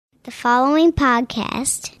The following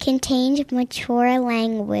podcast contains mature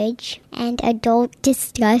language and adult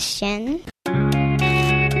discussion.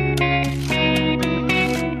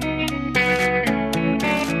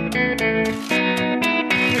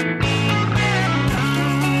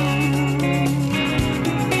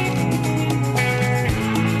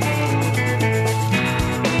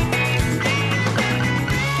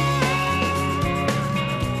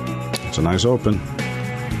 It's a nice open.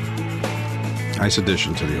 Nice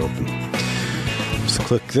addition to the open. So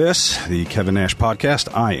click this, the Kevin Nash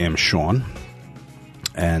podcast. I am Sean.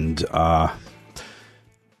 And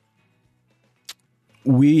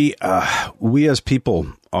we as people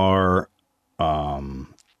are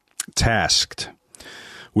tasked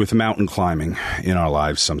with mountain climbing in our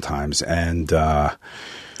lives sometimes. And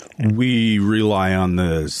we rely on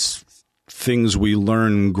the things we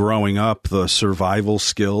learn growing up, the survival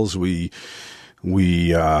skills. We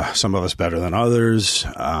some of us better than others.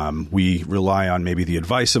 We rely on maybe the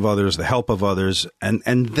advice of others, the help of others, and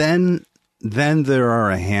then there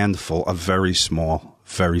are a very small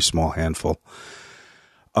handful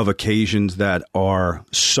of occasions that are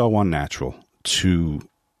so unnatural to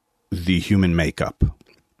the human makeup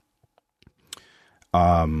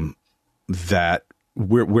that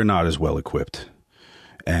we're not as well equipped.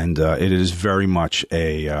 And it is very much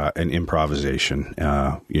an improvisation,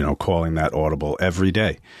 calling that audible every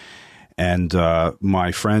day. And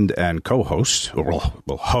my friend and co-host, or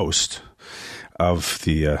host of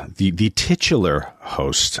the titular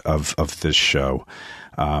host of this show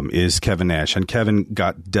is Kevin Nash. And Kevin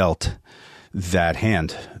got dealt that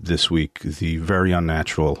hand this week, the very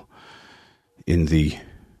unnatural in the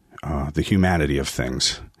humanity of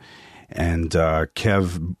things. And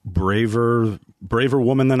Kev, braver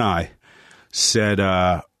woman than I, said,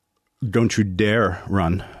 don't you dare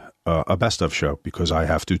run a best of show because I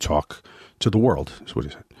have to talk to the world, is what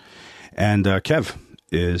he said. And Kev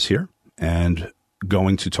is here and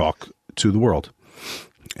going to talk to the world.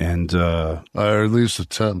 And or at least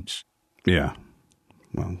attempt. Yeah.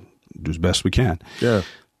 Well, do as best we can. Yeah.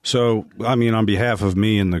 So, I mean, on behalf of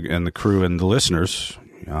me and the crew and the listeners,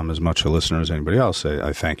 I'm as much a listener as anybody else.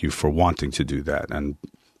 I thank you for wanting to do that and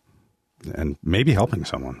maybe helping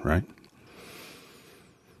someone, right?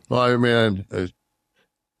 Well, I mean,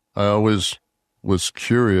 I always was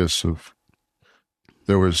curious if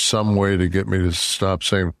there was some way to get me to stop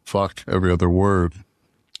saying fuck every other word.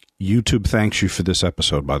 YouTube thanks you for this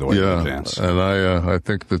episode, by the way, in advance. And I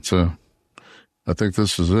think I think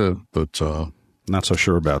this is it, but not so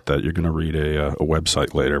sure about that. You're going to read a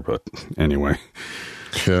website later, but anyway.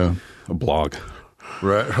 Yeah. A blog.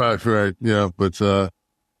 Right. Yeah. But,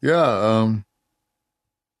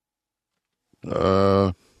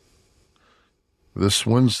 this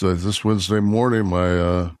Wednesday morning,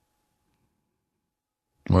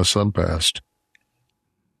 my son passed.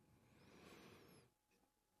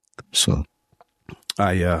 So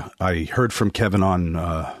I heard from Kevin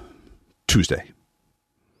on, Tuesday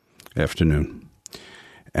afternoon,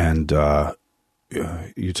 and,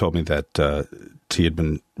 you told me that, he had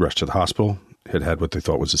been rushed to the hospital, had what they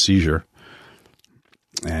thought was a seizure,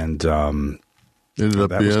 and ended up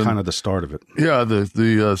that was kind of the start of it. Yeah,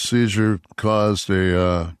 the seizure caused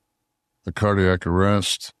a cardiac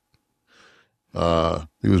arrest.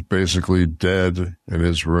 He was basically dead in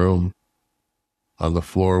his room on the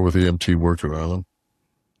floor with EMT working on him,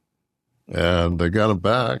 and they got him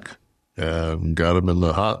back and got him in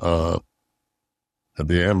the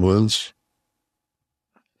ambulance.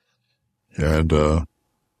 And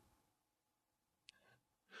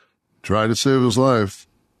tried to save his life.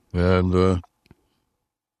 And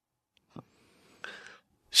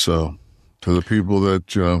so to the people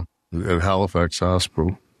that, at Halifax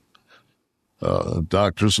Hospital,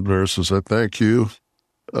 doctors and nurses, I thank you.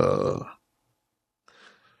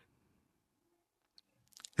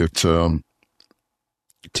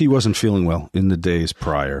 T wasn't feeling well in the days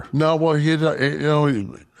prior. No, well,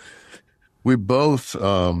 we both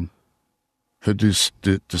had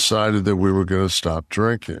decided that we were going to stop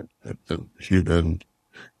drinking. And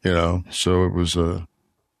so it was a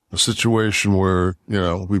situation where,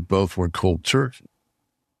 we both went cold turkey.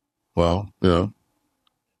 Well, I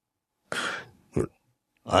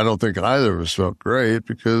don't think either of us felt great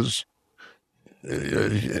because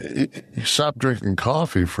you stop drinking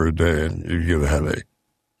coffee for a day and you get a headache.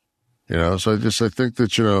 So I think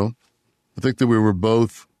that we were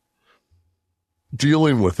both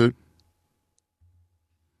dealing with it.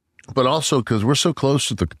 But also because we're so close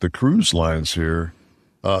to the cruise lines here,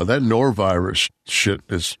 that norovirus shit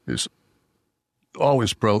is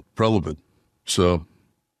always prevalent. So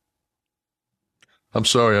I'm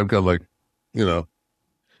sorry, I've got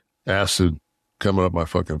acid coming up my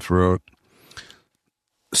fucking throat.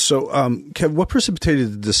 So, Kev, what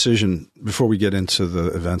precipitated the decision, before we get into the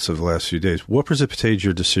events of the last few days, what precipitated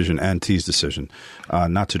your decision and T's decision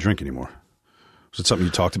not to drink anymore? Was it something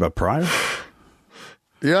you talked about prior?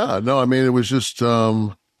 Yeah, no, I mean, it was just, he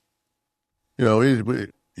had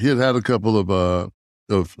had a couple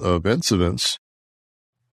of incidents,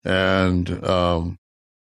 and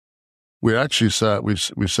we actually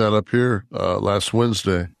sat up here last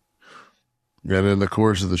Wednesday, and in the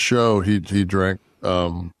course of the show, he drank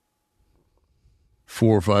 4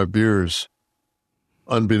 or 5 beers,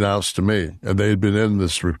 unbeknownst to me, and they had been in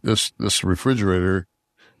this refrigerator.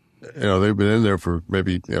 They've been in there for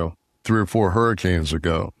maybe 3 or 4 hurricanes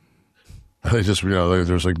ago. They just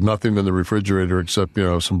there's like nothing in the refrigerator except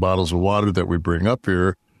some bottles of water that we bring up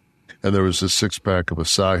here, and there was this 6-pack of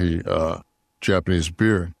Asahi Japanese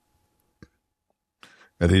beer.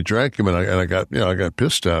 And he drank him, and I got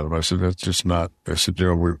pissed at him. I said, that's just not. I said,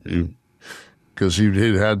 because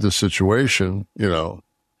he had this situation,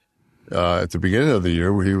 at the beginning of the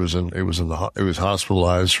year where he was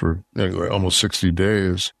hospitalized for almost 60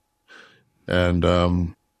 days, and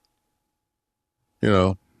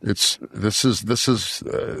this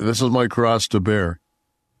is my cross to bear.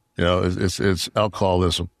 It's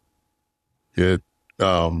alcoholism. It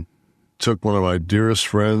took one of my dearest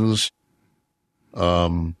friends,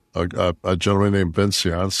 a gentleman named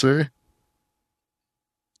Vinciance,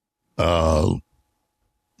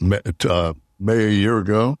 May a year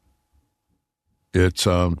ago. It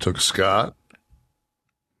took Scott,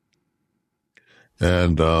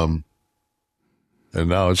 and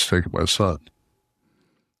now it's taken my son.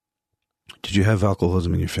 Did you have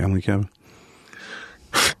alcoholism in your family, Kevin?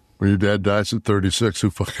 When your dad dies at 36, who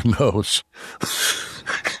fucking knows?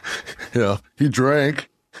 He drank.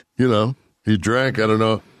 He drank. I don't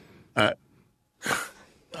know. I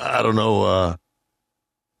don't know.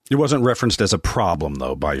 It wasn't referenced as a problem,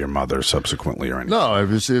 though, by your mother subsequently or anything. No,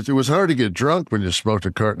 it was hard to get drunk when you smoked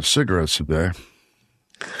a carton of cigarettes a day.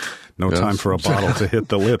 No time for a bottle to hit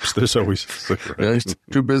the lips. There's always a cigarette. Yeah, he's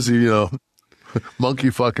too busy, monkey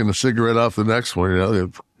fucking a cigarette off the next one, Yeah.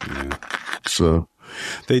 So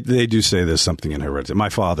they do say there's something in heredity. My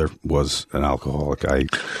father was an alcoholic. I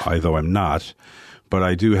though I'm not, but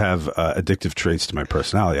I do have addictive traits to my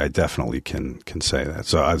personality. I definitely can say that.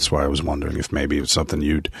 So that's why I was wondering if maybe it was something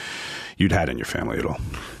you'd had in your family at all.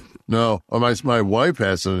 No, my wife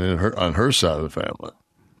has it on her side of the family.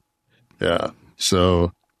 Yeah.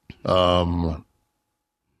 So,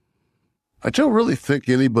 I don't really think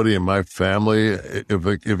anybody in my family,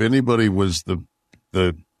 if anybody was the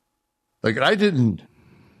like, I didn't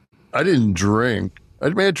drink. I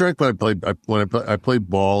drank when I played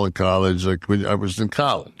ball in college, like when I was in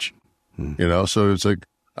college, so it's like,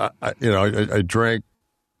 I drank.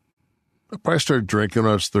 I probably started drinking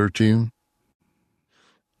when I was 13.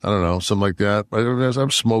 I don't know, something like that. I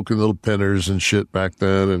was smoking little pinners and shit back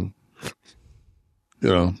then,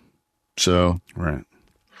 and, so. Right.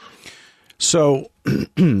 So,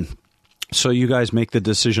 so you guys make the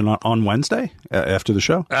decision on Wednesday after the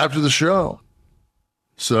show? After the show.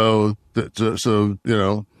 So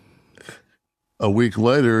a week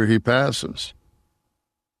later he passes.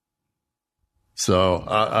 So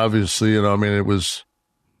obviously, it was.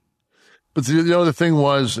 But the thing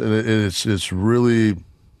was, and it's really,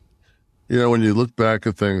 when you look back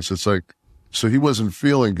at things, it's like, so he wasn't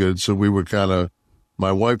feeling good, so we were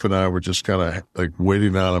my wife and I were just kind of like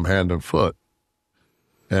waiting on him hand and foot.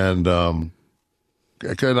 And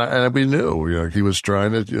we knew, he was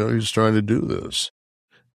trying to do this.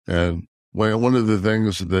 And one of the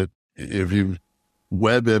things that, if you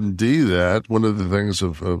WebMD that, one of the things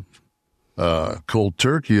of cold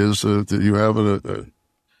turkey is that you have an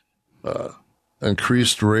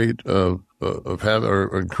increased rate of having,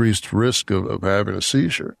 or increased risk of having a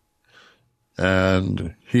seizure.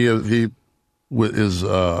 And he is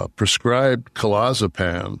prescribed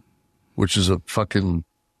clozapam, which is a fucking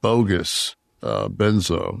bogus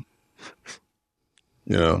benzo,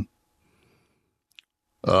 because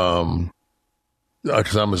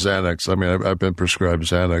I'm a Xanax. I mean, I've been prescribed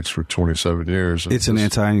Xanax for 27 years. It's an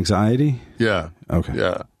anti-anxiety? Yeah. Okay.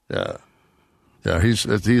 Yeah.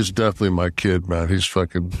 He's definitely my kid, man. He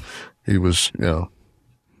was,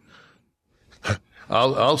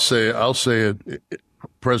 I'll say it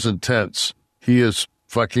present tense. He is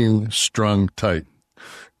fucking strung tight.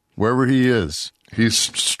 Wherever he is, he's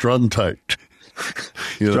strung tight.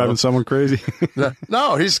 Driving someone crazy?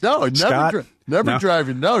 No, never drive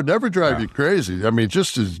you crazy. I mean,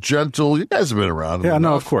 just as gentle. You guys have been around him. Yeah,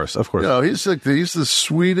 enough. no, of course. He's the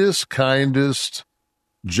sweetest, kindest,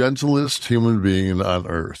 gentlest human being on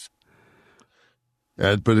earth.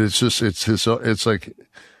 But it's like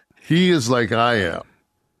he is like I am.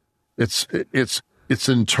 It's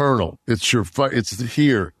internal. It's it's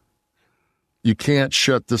here. You can't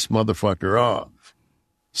shut this motherfucker off.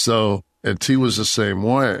 So, and T was the same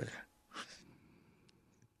way.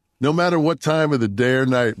 No matter what time of the day or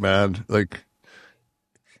night, man, like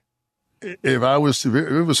if it was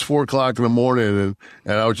 4:00 in the morning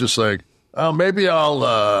and I was just like, oh, maybe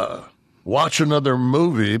I'll watch another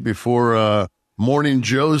movie before Morning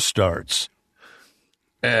Joe starts,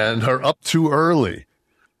 and are up too early.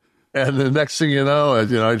 And the next thing you know,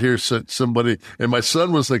 I'd hear somebody, and my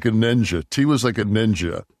son was like a ninja. T was like a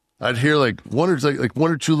ninja. I'd hear like one or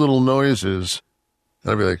two little noises,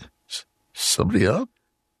 and I'd be like, somebody up?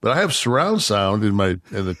 But I have surround sound in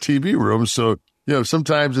the TV room, so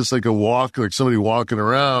sometimes it's like a walk, like somebody walking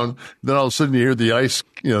around. Then all of a sudden you hear the ice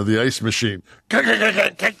machine.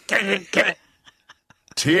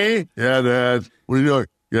 T? Yeah, Dad. What are you doing?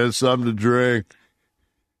 Get something to drink.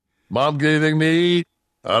 Mom, get anything to eat?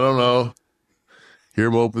 I don't know. Hear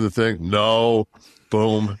him open the thing. No.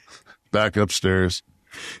 Boom. Back upstairs.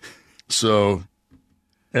 So,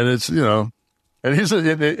 and it's, and he's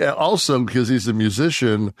also because he's a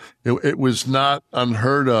musician, it was not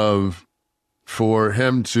unheard of for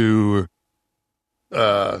him to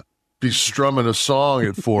be strumming a song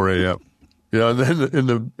at 4 a.m. And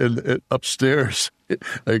then in upstairs,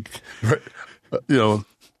 like,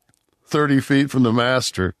 30 feet from the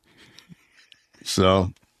master.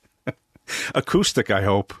 So acoustic, I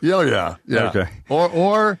hope. Yeah. Okay.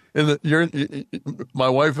 Or my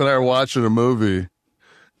wife and I are watching a movie,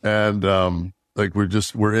 and like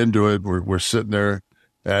we're into it. We're sitting there,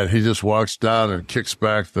 and he just walks down and kicks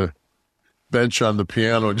back the bench on the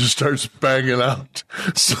piano and just starts banging out.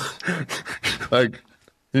 So, like,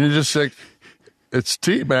 and you're just like, it's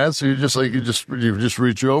T, man. So you just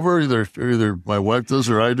reach over. Either my wife does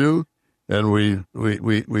or I do. And we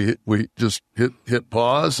just hit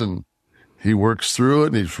pause, and he works through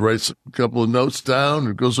it, and he writes a couple of notes down,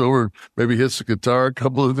 and goes over, maybe hits the guitar, a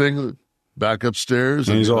couple of things, back upstairs,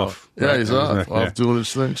 and he's off. Yeah, he's off doing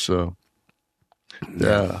his thing. So,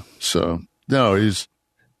 yeah. So no, he's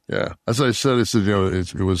As I said,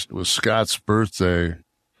 it was Scott's birthday,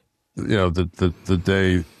 the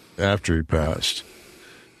day after he passed,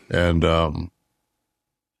 and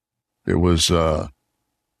it was.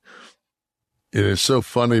 It is so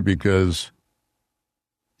funny because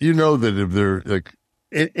that if they're like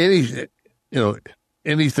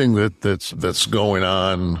anything that's going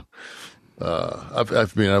on,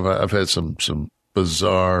 I've had some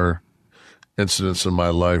bizarre incidents in my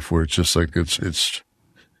life where it's just like it's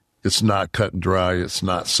not cut and dry, it's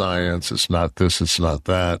not science, it's not this, it's not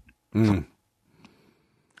that. And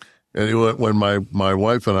when my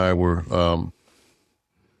wife and I were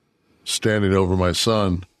standing over my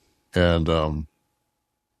son, and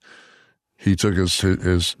he took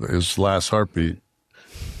his last heartbeat.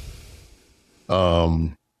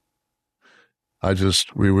 We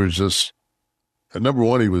were just, number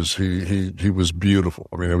one, he was beautiful.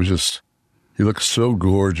 I mean, he looked so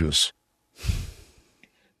gorgeous.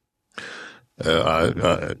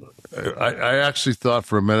 I actually thought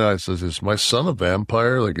for a minute, I said, is my son a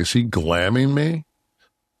vampire? Like, is he glamming me?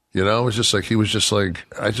 It was just like, he was just like,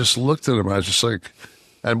 I just looked at him. I was just like,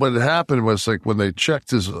 and what had happened was, like, when they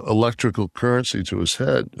checked his electrical currency to his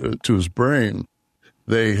head, to his brain,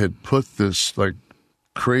 they had put this like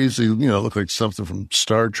crazy, looked like something from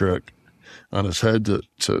Star Trek on his head to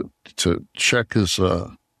check his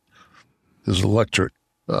electric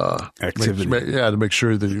activity. To make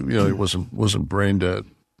sure that he wasn't brain dead.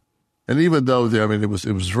 And even though it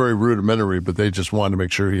was very rudimentary, but they just wanted to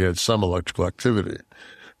make sure he had some electrical activity.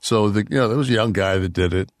 So there was a young guy that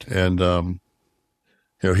did it, and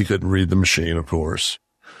he couldn't read the machine, of course.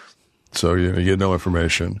 So he had no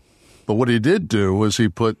information. But what he did do was he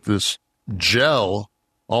put this gel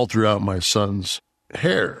all throughout my son's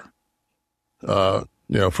hair, for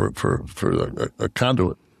a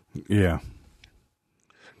conduit. Yeah.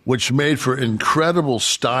 Which made for incredible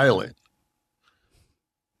styling.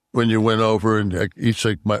 When you went over and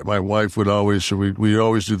my wife would always, we'd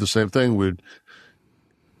always do the same thing. We'd,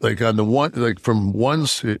 like, on the one, like, from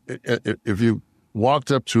one's, if you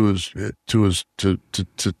walked up to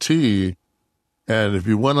T, and if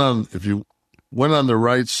you went on the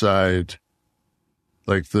right side,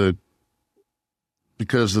 like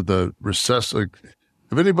because of the recess, like,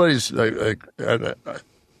 if anybody's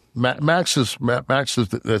Max is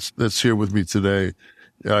that's here with me today.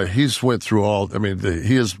 He's went through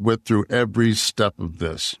he has went through every step of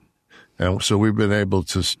this, and so we've been able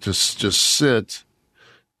to just sit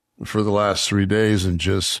for the last 3 days and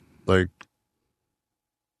just like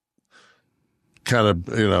kind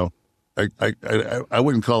of, you know, I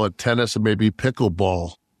wouldn't call it tennis, maybe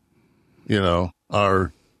pickleball, you know,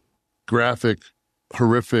 our graphic,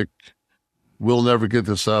 horrific, we'll never get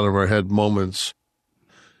this out of our head moments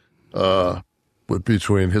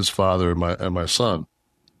between his father and my son.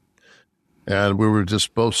 And we were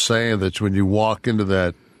just both saying that when you walk into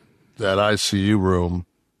that ICU room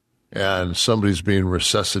and somebody's being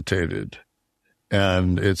resuscitated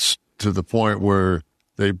and it's to the point where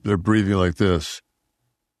they're breathing like this,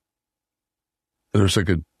 there's like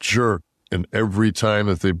a jerk in every time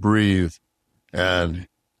that they breathe. And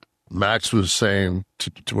Max was saying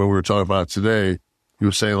to when we were talking about today, he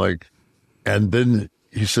was saying like, and then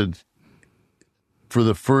he said, for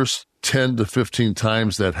the first 10 to 15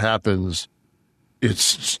 times that happens,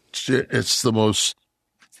 it's the most,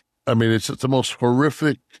 I mean, it's the most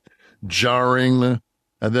horrific, jarring,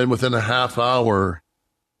 and then within a half hour,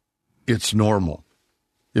 it's normal.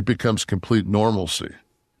 It becomes complete normalcy.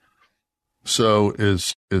 So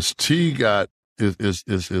as T got,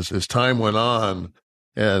 as time went on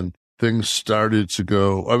and things started to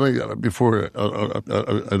go, I mean, before,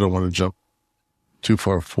 I don't want to jump too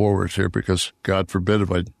far forward here because God forbid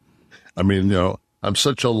if I mean, you know, I'm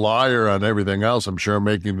such a liar on everything else. I'm sure I'm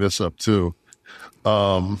making this up too.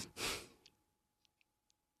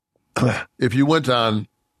 If you went on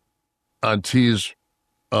T's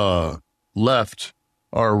left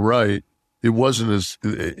or right, it wasn't as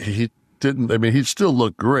he didn't. I mean, he still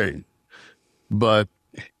looked great, but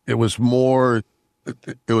it was more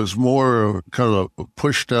kind of a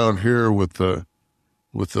push down here with the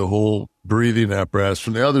whole breathing apparatus.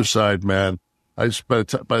 From the other side, man, by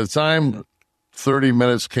the time 30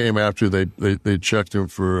 minutes came after they checked him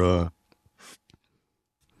for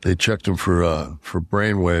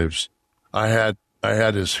brain waves, I had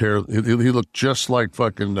his hair. He looked just like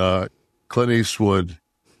fucking Clint Eastwood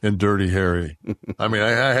in Dirty Harry. I mean, I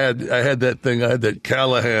had that thing. I had that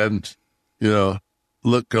Callahan, you know,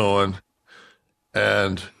 look going,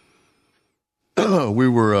 and we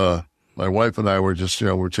were. My wife and I were just, you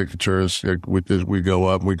know, we're taking turns. We go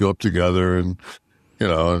up, and we go up together, and you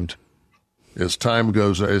know, and as time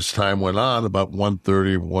went on, about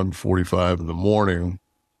 1:30, 1:45 in the morning,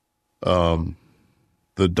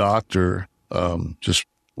 the doctor just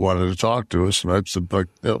wanted to talk to us, and I said, like,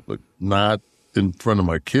 you know, not in front of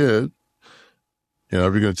my kid. You know,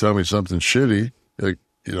 if you're going to tell me something shitty, like,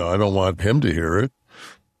 you know, I don't want him to hear it.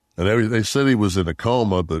 And they said he was in a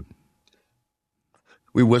coma, but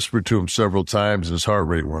we whispered to him several times, and his heart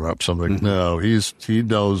rate went up. So I'm like, no, he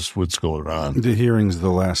knows what's going on. The hearing's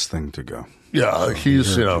the last thing to go. Yeah,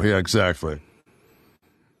 yeah, exactly.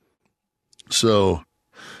 So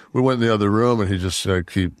we went in the other room, and he just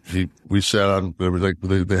we sat on.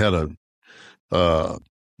 They had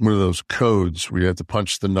one of those codes where you had to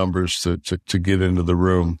punch the numbers to get into the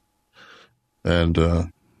room, and lo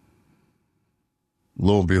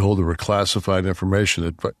and behold, there were classified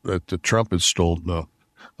information that the Trump had stolen. No,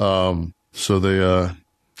 so they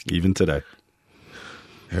even today.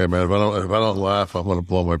 Hey man, if I don't laugh, I'm going to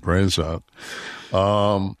blow my brains out.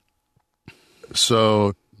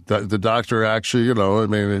 So the doctor actually, you know, I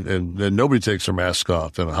mean, and nobody takes their mask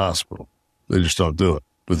off in a hospital. They just don't do it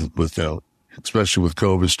with you know, especially with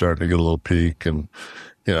COVID starting to get a little peak, and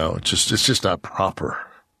you know, it's just not proper.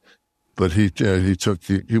 But he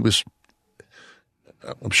was,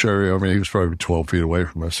 I'm sure, I mean, he was probably 12 feet away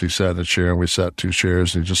from us. He sat in a chair, and we sat 2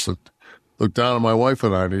 chairs, and he just looked down at my wife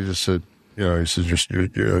and I, and he just said, you know, he said,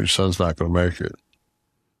 your son's not going to make it.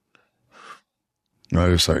 And I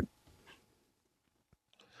was like,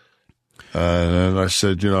 and I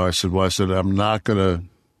said, I'm not going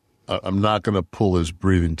to pull his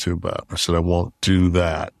breathing tube out. I said, I won't do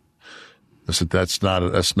that. I said, that's not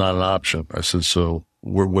an option. I said, so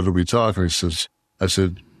what are we talking? He says, I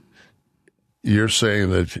said, you're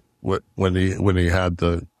saying that when he had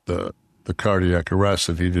the cardiac arrest,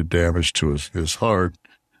 that he did damage to his heart.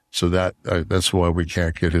 So that's why we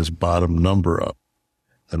can't get his bottom number up.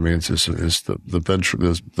 That means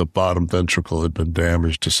the bottom ventricle had been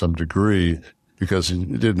damaged to some degree because he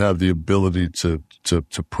didn't have the ability to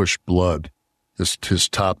push blood. His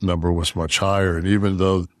top number was much higher, and even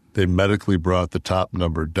though they medically brought the top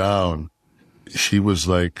number down, he was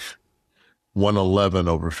like 111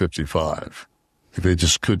 over 55. They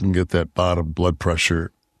just couldn't get that bottom blood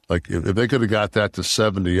pressure. Like if they could have got that to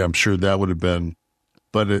 70, I'm sure that would have been.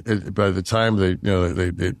 But by the time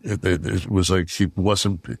it was like he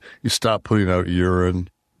stopped putting out urine,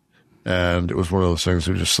 and it was one of those things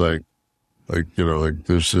that just like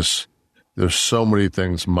there's so many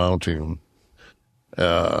things mounting,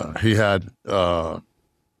 He had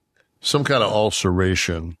some kind of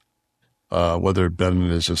ulceration, whether it been in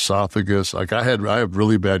his esophagus. Like I have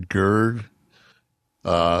really bad GERD,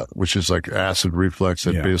 which is like acid reflux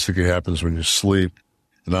that basically happens when you sleep.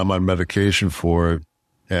 And I'm on medication for it.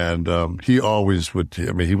 And he always would.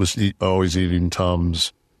 I mean, he was always eating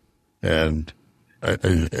Tums, and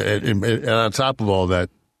on top of all that,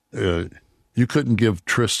 you couldn't give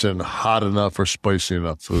Tristen hot enough or spicy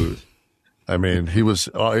enough food. I mean, there was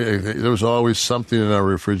always something in our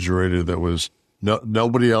refrigerator that was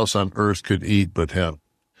nobody else on earth could eat but him.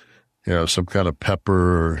 You know, some kind of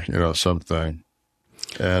pepper or something.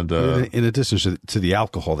 And in addition to the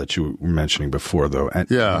alcohol that you were mentioning before, though,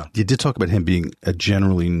 and you did talk about him being a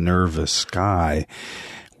generally nervous guy,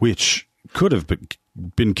 which could have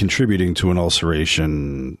been contributing to an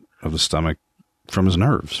ulceration of the stomach from his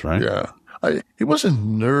nerves, right? Yeah, he wasn't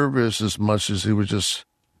nervous as much as he was just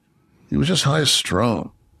high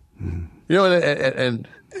strung. Mm. You know, and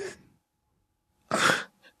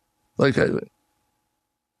like the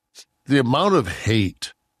amount of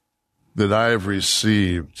hate that I have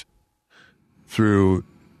received through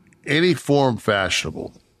any form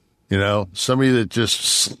fashionable, you know, somebody that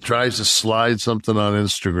just tries to slide something on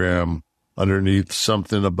Instagram underneath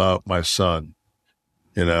something about my son,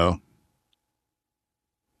 you know,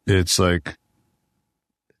 it's like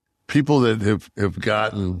people that have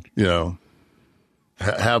gotten, you know,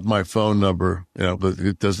 have my phone number, you know, but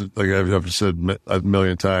it doesn't, like I've said a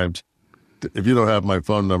million times, if you don't have my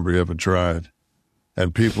phone number, you haven't tried.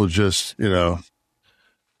 And people just, you know,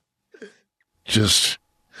 just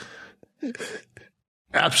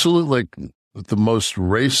absolutely like the most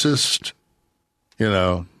racist, you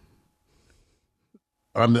know,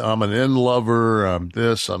 I'm an in lover, I'm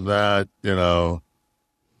this, I'm that, you know,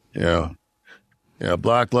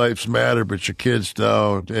 Black Lives Matter, but your kids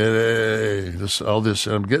don't. Hey, all this,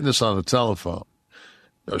 and I'm getting this on the telephone.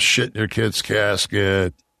 You know, shit in your kid's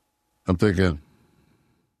casket. I'm thinking,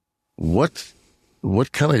 what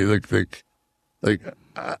kind of like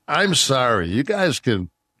I'm sorry, you guys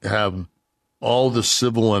can have all the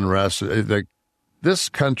civil unrest. Like, this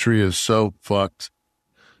country is so fucked.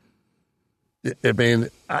 I mean,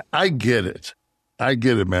 I get it. I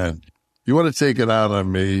get it, man. You want to take it out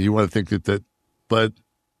on me. You want to think that, but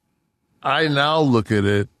I now look at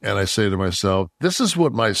it and I say to myself, this is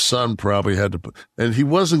what my son probably had to put, and he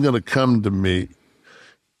wasn't going to come to me.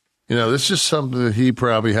 You know, this is something that he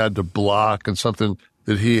probably had to block and something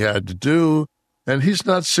that he had to do. And he's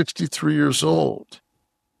not 63 years old.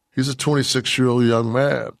 He's a 26-year-old young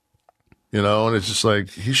man, you know, and it's just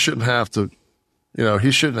like, he shouldn't have to, you know,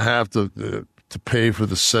 to pay for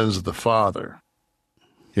the sins of the father.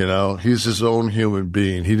 You know, he's his own human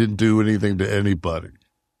being. He didn't do anything to anybody.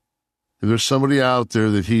 If there's somebody out there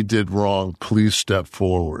that he did wrong, please step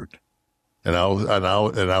forward. And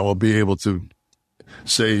I will be able to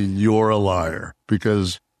say you're a liar,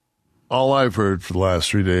 because all I've heard for the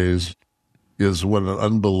last 3 days is what an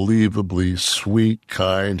unbelievably sweet,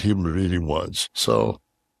 kind human being he was. So,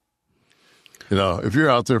 you know, if you're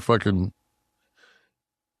out there fucking,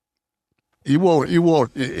 you won't,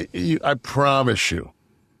 I promise you,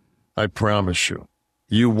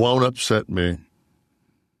 you won't upset me.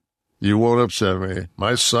 You won't upset me.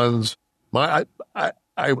 My son's, I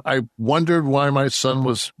wondered why my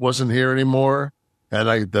son wasn't here anymore.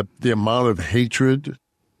 And the amount of hatred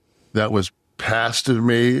that was passed to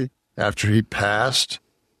me after he passed,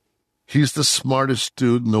 he's the smartest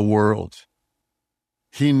dude in the world.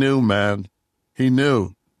 He knew, man. He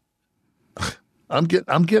knew. I'm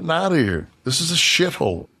getting out of here. This is a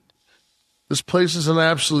shithole. This place is an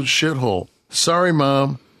absolute shithole. Sorry,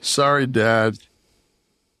 Mom. Sorry, Dad.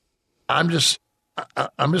 I'm gonna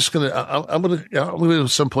go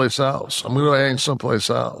someplace else. I'm gonna go hang someplace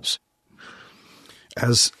else.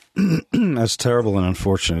 As terrible and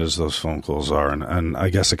unfortunate as those phone calls are, and I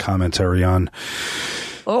guess a commentary on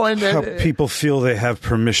how people feel they have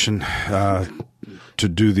permission to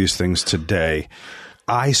do these things today.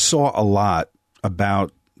 I saw a lot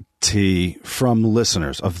about T from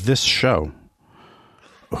listeners of this show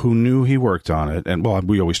who knew he worked on it, and well,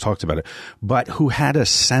 we always talked about it, but who had a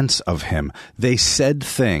sense of him. They said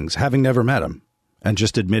things, having never met him, and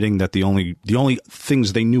just admitting that the only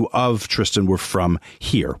things they knew of Tristen were from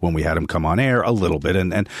here when we had him come on air a little bit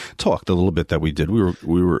and talked a little bit that we did.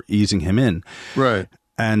 We were easing him in, right?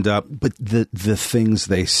 And but the things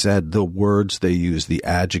they said, the words they used, the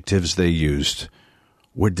adjectives they used,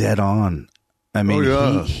 were dead on. I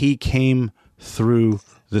mean, he came through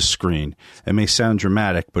the screen. It may sound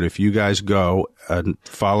dramatic, but if you guys go and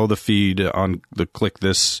follow the feed on the Kliq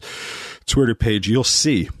This Twitter page, you'll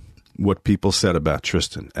see what people said about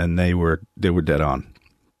Tristen, and they were dead on.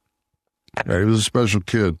 Yeah, he was a special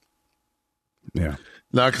kid. Yeah.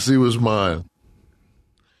 Not because he was mine.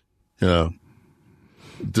 You know,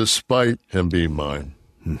 despite him being mine.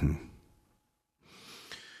 Mm-hmm.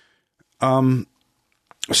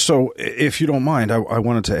 So, if you don't mind, I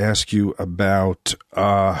wanted to ask you about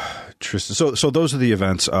Tristen. So those are the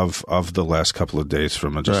events of the last couple of days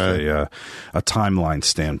from a timeline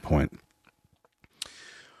standpoint.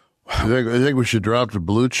 You think we should drop the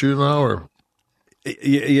Blue Chew now, or?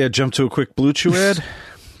 Yeah, jump to a quick Blue Chew ad.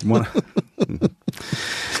 Come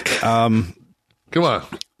on.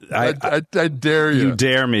 I dare you. You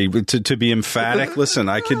dare me to be emphatic. Listen,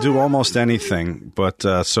 I could do almost anything, but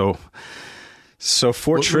so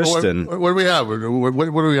for Tristen, what do we have? What do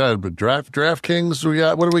we got?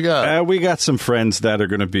 DraftKings? What do we got? We got some friends that are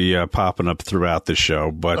going to be popping up throughout the show,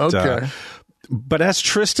 but okay. But as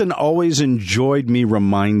Tristen always enjoyed me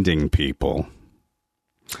reminding people,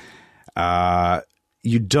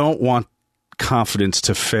 you don't want confidence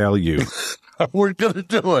to fail you. We're going to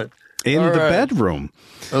do it. In the bedroom.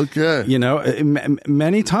 Okay. You know,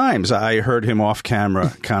 many times I heard him off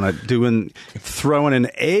camera kind of throwing an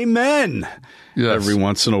amen every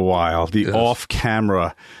once in a while. The off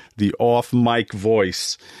camera, the off mic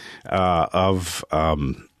voice of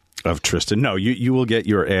Tristen. No, you will get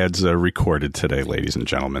your ads recorded today, ladies and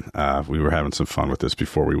gentlemen. We were having some fun with this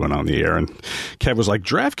before we went on the air, and Kev was like,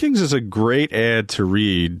 DraftKings is a great ad to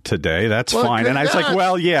read today. That's fine. And I was like,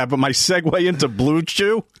 well, yeah, but my segue into Blue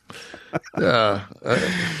Chew? Yeah. But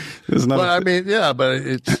it's,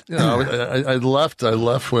 you know, I left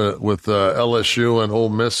with LSU and Ole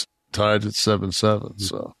Miss tied at 7-7.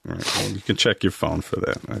 So right, well, you can check your phone for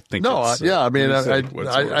that. I think.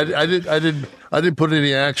 I didn't put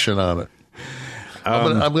any action on it.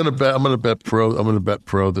 I'm gonna bet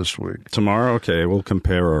pro this week. Tomorrow, okay. We'll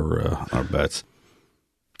compare our bets.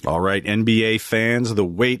 All right, NBA fans, the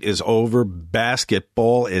wait is over.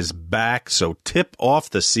 Basketball is back, so tip off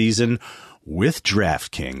the season with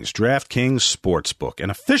DraftKings. DraftKings Sportsbook, an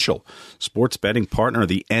official sports betting partner of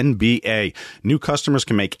the NBA. New customers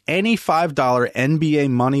can make any $5 NBA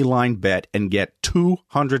moneyline bet and get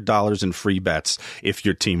 $200 in free bets if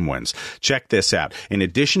your team wins. Check this out. In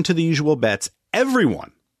addition to the usual bets,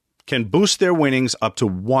 everyone can boost their winnings up to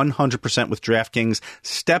 100% with DraftKings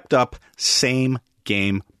stepped up same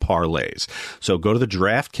game parlays. So go to the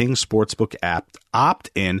DraftKings Sportsbook app,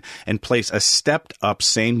 opt in, and place a stepped-up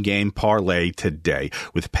same-game parlay today.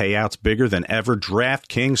 With payouts bigger than ever,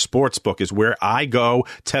 DraftKings Sportsbook is where I go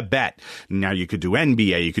to bet. Now, you could do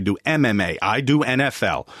NBA, you could do MMA, I do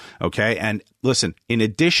NFL, okay? And listen, in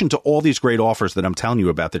addition to all these great offers that I'm telling you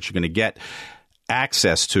about that you're going to get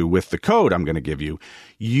access to with the code I'm going to give you,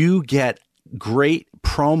 you get great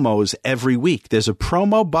promos every week. There's a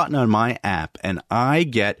promo button on my app, and I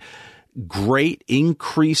get great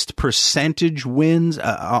increased percentage wins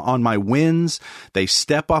on my wins. They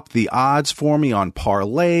step up the odds for me on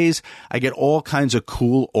parlays. I get all kinds of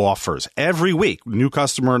cool offers every week, new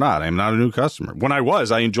customer or not. I'm not a new customer. When I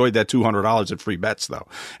was, I enjoyed that $200 in free bets, though,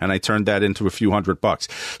 and I turned that into a few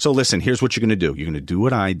 $100. So listen, here's what you're going to do. You're going to do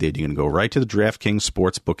what I did. You're going to go right to the DraftKings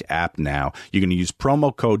Sportsbook app now. You're going to use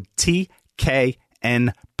promo code TKNP,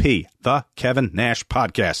 the Kevin Nash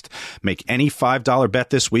Podcast. Make any $5 bet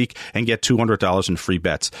this week and get $200 in free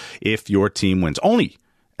bets if your team wins. Only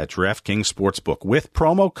at DraftKings Sportsbook with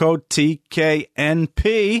promo code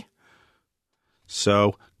TKNP.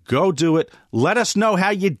 So go do it. Let us know how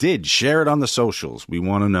you did. Share it on the socials. We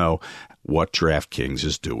want to know what DraftKings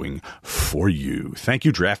is doing for you. Thank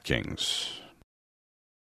you, DraftKings.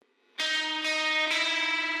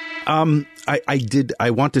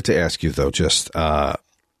 I wanted to ask you, though, just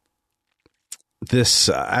this,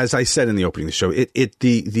 as I said in the opening of the show,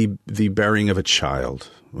 the burying of a child,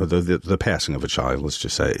 or the passing of a child, let's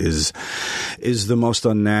just say, is the most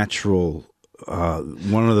unnatural,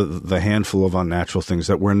 one of the handful of unnatural things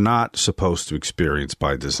that we're not supposed to experience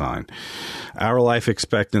by design. Our life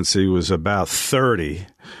expectancy was about 30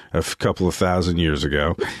 a couple of thousand years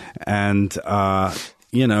ago, and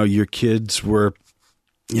your kids were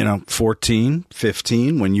 14,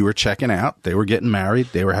 15, when you were checking out. They were getting married.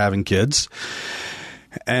 They were having kids.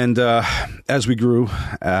 And as we grew,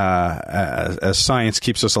 as science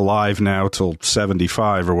keeps us alive now till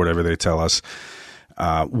 75 or whatever they tell us,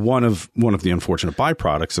 one of the unfortunate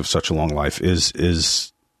byproducts of such a long life is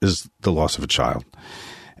the loss of a child.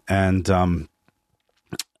 And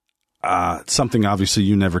something obviously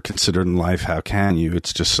you never considered in life. How can you?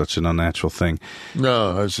 It's just such an unnatural thing.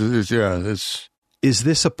 No, it's Is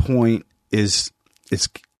this a point?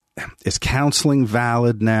 is counseling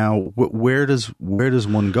valid now? Where does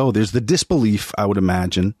one go? There's the disbelief, I would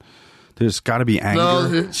imagine. There's got to be anger.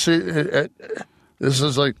 No, see, this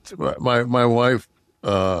is like my wife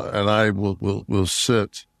and I will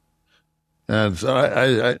sit, and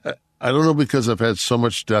I don't know, because I've had so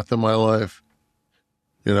much death in my life.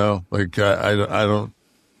 You know, like I don't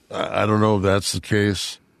know if that's the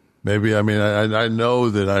case. Maybe, I mean, I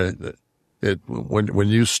know that when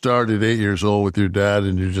you start at 8 years old with your dad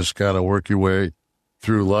and you just kind of work your way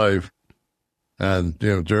through life, and, you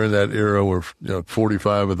know, during that era where,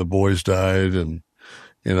 45 of the boys died, and,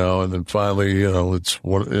 and then finally, it's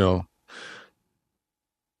one,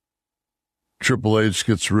 Triple H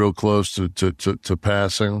gets real close to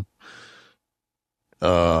passing,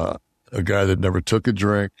 a guy that never took a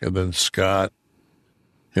drink, and then Scott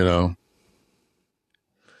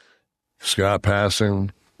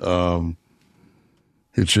passing,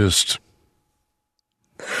 it just,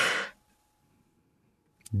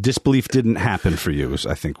 disbelief didn't happen for you, is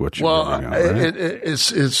I think what you're moving on, right?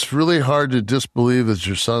 It's really hard to disbelieve that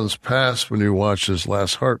your son's passed when you watch his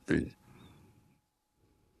last heartbeat.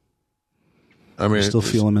 I mean, you still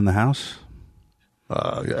feel him in the house?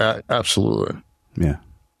 Absolutely. Yeah.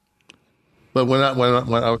 But when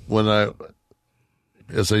I,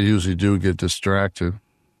 as I usually do, get distracted,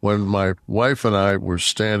 when my wife and I were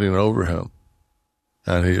standing over him,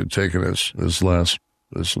 and he had taken his last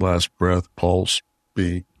breath, pulse,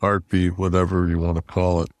 heartbeat, whatever you want to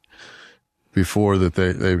call it, before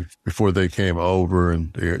they came over,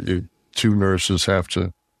 and two nurses have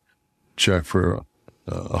to check for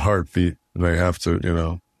a heartbeat, and they have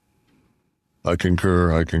to, I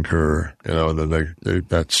concur, and then they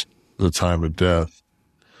that's the time of death,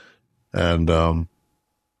 and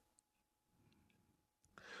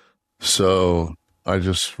so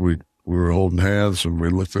we were holding hands, and we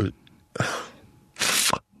looked at.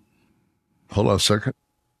 Hold on a second.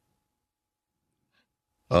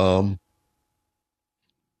 We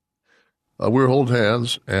were holding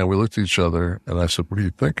hands, and we looked at each other, and I said, "What are you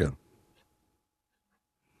thinking?"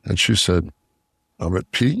 And she said, "I'm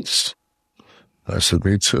at peace." I said,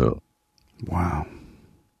 "Me too." Wow. I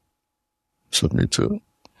said, "Me too."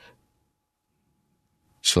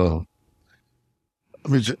 So,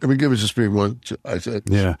 let me give it just me one.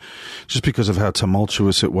 Yeah, just because of how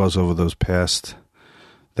tumultuous it was over those past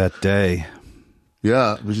that day.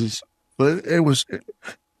 Yeah, but it was,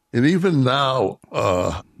 and even now,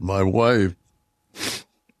 my wife,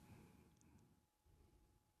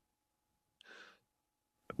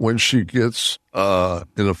 when she gets in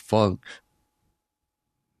a funk,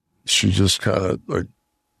 she just kind of like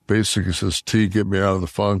basically says, "T, get me out of the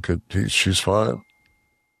funk," and she's fine.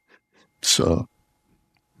 So,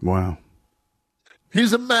 wow,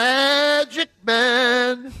 he's a magic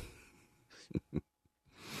man.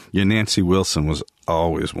 Your Nancy Wilson was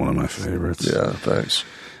always one of my favorites. Yeah, thanks.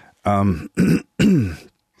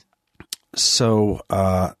 So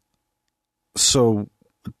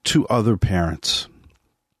to other parents.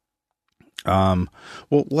 Well,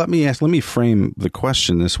 let me frame the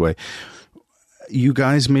question this way. You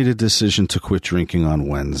guys made a decision to quit drinking on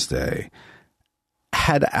Wednesday.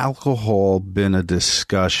 Had alcohol been a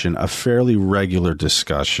discussion, a fairly regular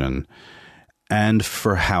discussion, and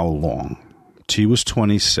for how long? T was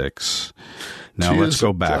 26. Now let's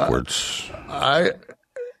go backwards. I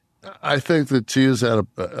think that T has had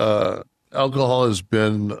alcohol has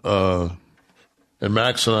been, and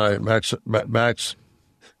Max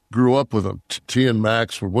grew up with him. T and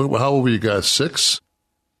Max were, how old were you guys? 6?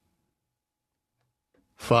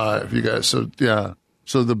 5. You guys, so yeah.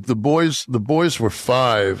 So the boys were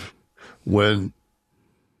 5 when,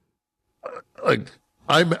 like,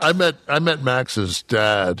 I met Max's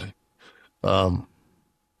dad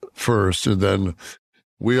first, and then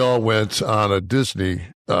we all went on a Disney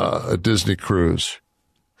cruise.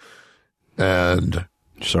 And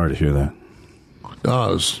sorry to hear that. No,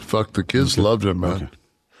 it was, fuck, the kids loved him, man. Okay.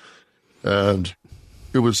 And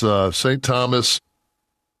it was St. Thomas,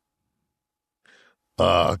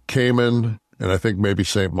 Cayman, and I think maybe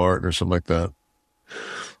St. Martin or something like that.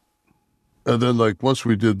 And then, like, once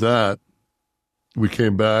we did that, we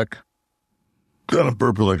came back. Got a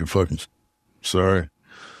burping like a fucking, sorry.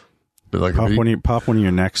 Like pop one of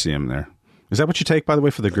your Nexium there. Is that what you take, by the way,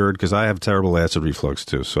 for the GERD? Because I have terrible acid reflux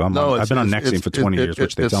too. So I've been on Nexium for 20 years,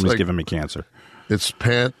 which they tell me is giving me cancer. It's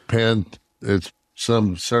it's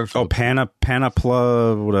some sort of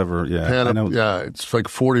Panapla, whatever. Yeah, yeah. It's like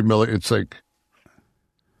 40 milli. It's like,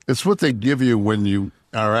 it's what they give you when you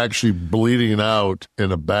are actually bleeding out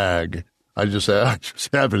in a bag. I just have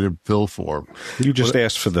it in pill form. You just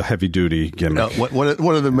asked for the heavy duty gimmick. One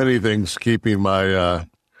of the many things keeping my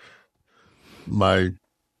my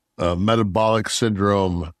metabolic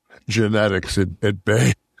syndrome genetics at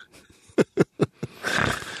bay.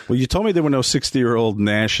 Well, you told me there were no 60-year-old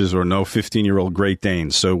Nashes or no 15-year-old Great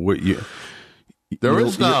Danes. So what there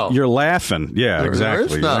is now. You're laughing. Yeah,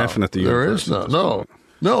 exactly. You're laughing at the university. There is now.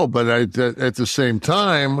 No, but at the same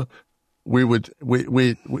time,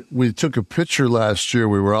 we took a picture last year.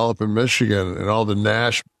 We were all up in Michigan, and all the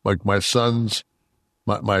Nash, like my sons,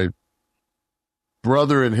 my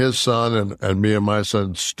brother and his son, and me and my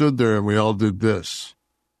son stood there, and we all did this,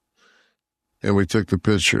 and we took the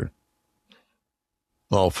picture,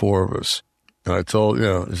 all four of us. And I told,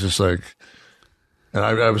 it's just like, and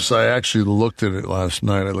I actually looked at it last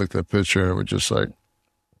night. I looked at the picture, and it was just like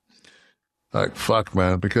fuck,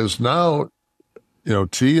 man, because now.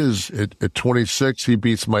 T is at 26. He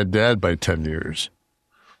beats my dad by 10 years.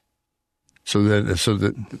 So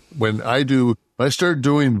that when I start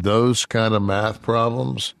doing those kind of math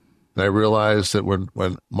problems, and I realized that when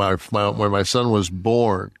my son was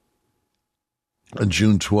born on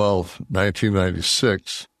June 12th,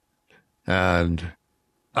 1996, and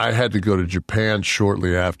I had to go to Japan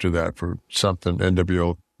shortly after that for something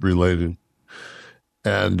NWO related,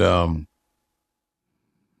 and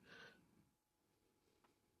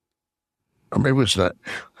maybe it was not.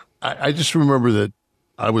 I just remember that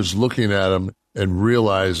I was looking at him and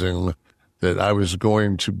realizing that I was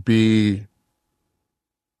going to be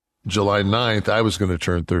July 9th, I was going to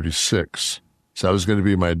turn 36. So I was going to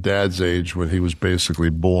be my dad's age when he was basically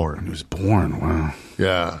born. He was born, wow.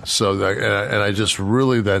 Yeah. So, and I just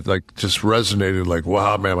really, just resonated like,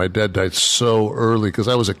 wow, man, my dad died so early because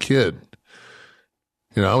I was a kid.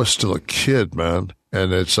 I was still a kid, man.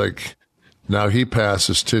 And it's like, now he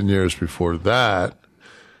passes 10 years before that,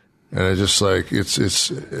 and I just like it's.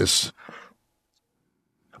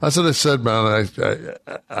 That's what I said, man.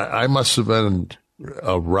 I must have been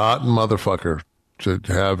a rotten motherfucker to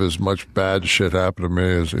have as much bad shit happen to me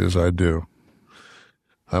as I do.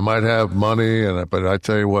 I might have money, but I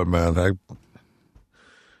tell you what, man, I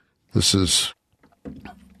was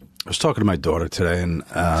talking to my daughter today, and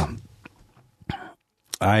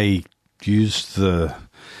I used the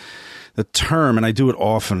term, and I do it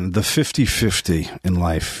often, the 50-50 in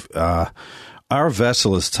life. Our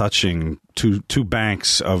vessel is touching two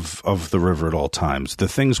banks of the river at all times. The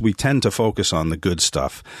things we tend to focus on, the good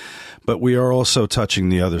stuff, but we are also touching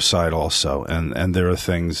the other side also. And there are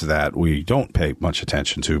things that we don't pay much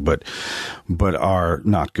attention to, but are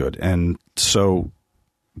not good. And so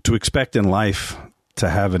to expect in life to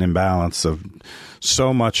have an imbalance of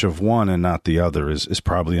so much of one and not the other is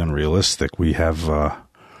probably unrealistic. We have,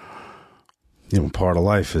 part of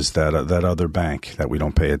life is that other bank that we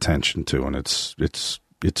don't pay attention to, and it's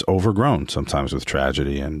overgrown sometimes with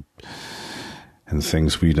tragedy and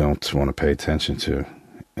things we don't want to pay attention to.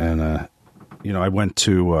 And I went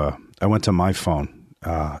to my phone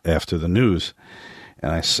after the news,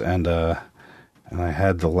 and I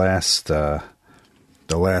had the last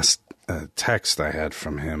text I had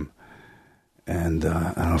from him, and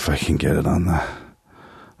I don't know if I can get it on the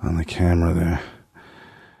camera there.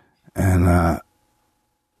 And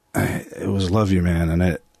it was "Love you, man," and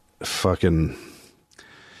it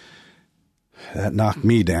that knocked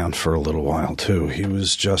me down for a little while too. He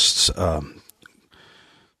was just a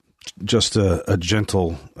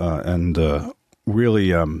gentle and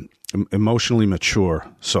really emotionally mature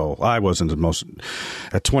soul. I wasn't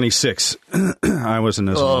at 26. I wasn't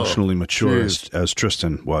as emotionally mature as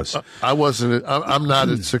Tristen was. I wasn't. I'm not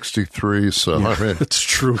at 63, so yeah, I mean, it's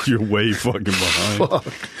true. You're way fucking behind. Fuck.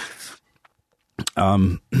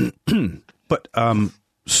 But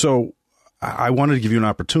so I wanted to give you an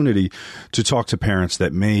opportunity to talk to parents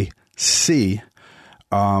that may see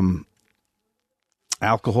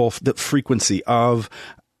alcohol, the frequency of.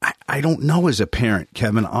 I don't know as a parent,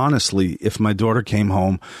 Kevin, honestly, if my daughter came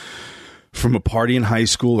home from a party in high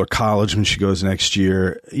school or college when she goes next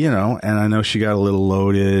year, and I know she got a little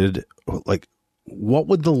loaded, like, what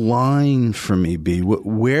would the line for me be?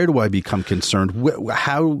 Where do I become concerned?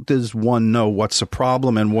 How does one know what's a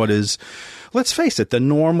problem and what is, let's face it, the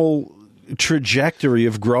normal trajectory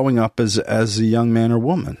of growing up as a young man or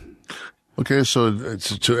woman? Okay, so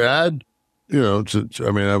to add,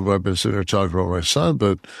 I've been sitting here talking about my son,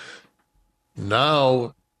 but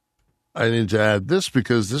now I need to add this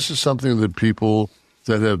because this is something that people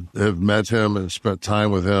that have met him and spent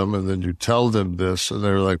time with him, and then you tell them this, and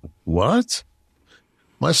they're like, "What?"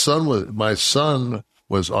 My son was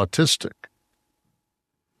autistic.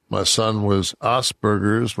 My son was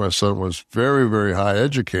Asperger's. My son was very, very high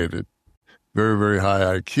educated, very, very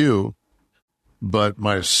high IQ. But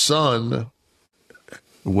my son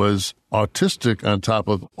was autistic on top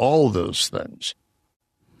of all those things.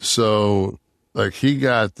 So, like, he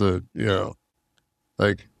got the,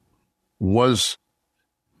 like, was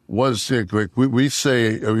sick. Like, we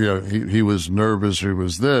say, he was nervous or he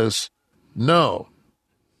was this. No.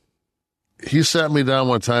 He sat me down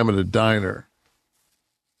one time at a diner,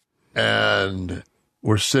 and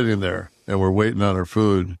we're sitting there, and we're waiting on our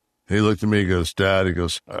food. He looked at me, he goes, Dad, he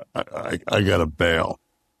goes, I got to bail.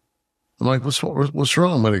 I'm like, what's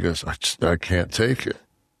wrong? And he goes, I can't take it.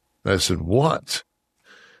 And I said, what?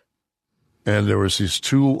 And there was these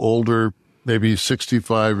two older, maybe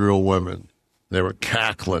 65-year-old women. They were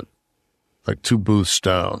cackling, like two booths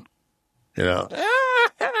down, I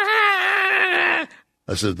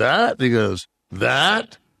said, that? And he goes,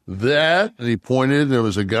 that? And he pointed. There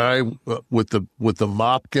was a guy with the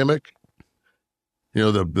mop gimmick.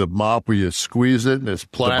 The mop where you squeeze it and it's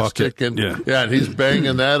plastic. And and he's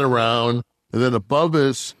banging that around. And then above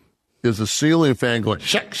us is a ceiling fan going,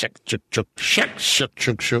 shak, shak, shak, shak, shak, shak,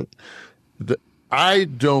 shak, shak.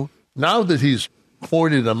 Now that he's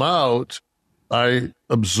pointed them out, I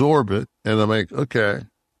absorb it and I'm like, okay.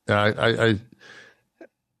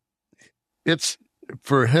 It's,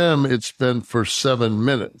 for him, it's been for 7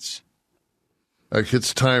 minutes. Like,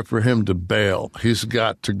 it's time for him to bail. He's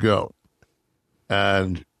got to go.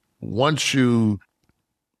 And once he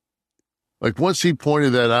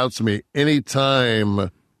pointed that out to me, anytime,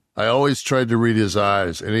 I always tried to read his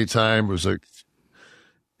eyes. Anytime it was like,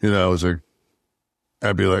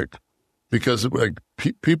 I'd be like, because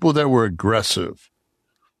people that were aggressive,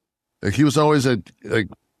 like, he was always like,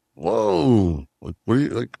 whoa, what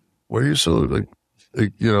are you so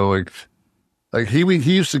like, he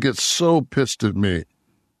used to get so pissed at me.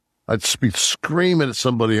 I'd be screaming at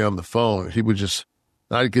somebody on the phone.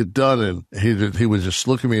 I'd get done and he would just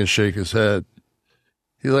look at me and shake his head.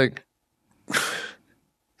 He does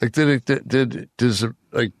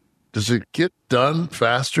it get done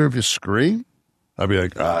faster if you scream? I'd be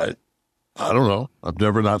like, I don't know. I've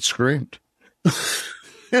never not screamed. I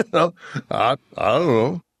don't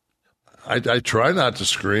know. I try not to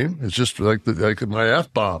scream. It's just like my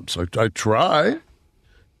F-bombs. I try.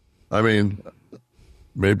 I mean,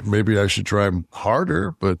 maybe I should try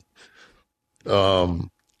harder, but, I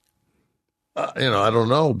don't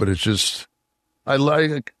know. But it's just,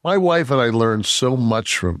 my wife and I learned so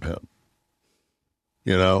much from him.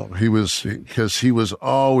 Because he was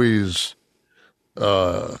always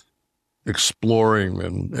exploring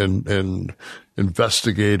and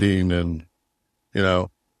investigating, and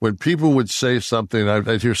when people would say something,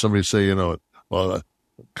 I'd hear somebody say, well,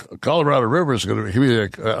 Colorado River is going to be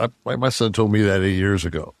like, my son told me that 8 years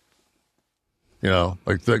ago.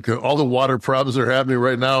 Like all the water problems that are happening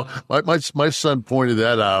right now. My son pointed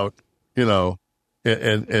that out, in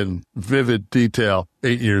vivid detail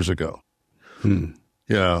 8 years ago.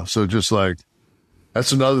 So just like,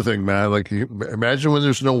 that's another thing, man. Like, imagine when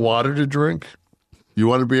there's no water to drink. You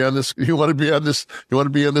want to be on this. You want to be on this. You want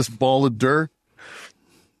to be on this ball of dirt.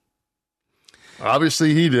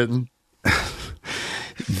 Obviously, he didn't.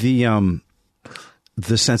 The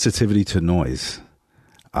sensitivity to noise,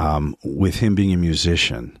 with him being a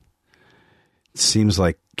musician, seems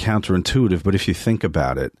like counterintuitive. But if you think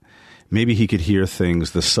about it, maybe he could hear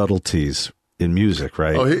things, the subtleties in music,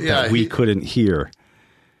 right? That we couldn't hear.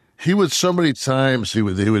 He would, so many times he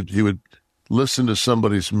would listen to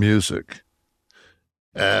somebody's music,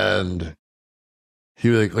 and he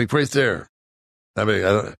would like right there. I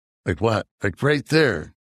mean, like what? Like right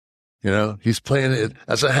there. He's playing it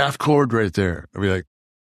as a half chord right there. I'd be like,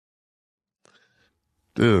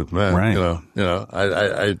 dude, man, right.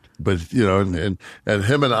 but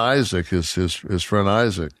him and Isaac, his friend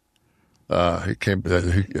Isaac, Isaac came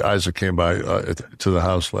by to the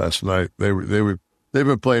house last night. They've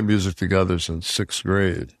been playing music together since 6th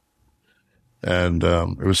grade, and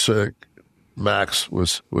it was sick. Max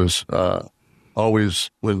was always,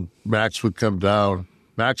 when Max would come down.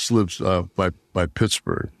 Max lives by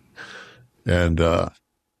Pittsburgh, and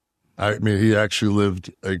he actually lived.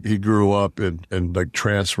 He grew up in like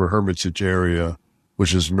Transfer Hermitage area,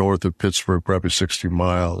 which is north of Pittsburgh, probably 60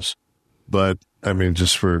 miles. But I mean,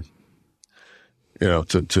 just for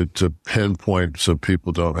to pinpoint so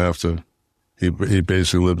people don't have to. He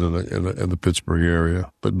basically lived in the Pittsburgh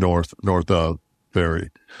area, but north of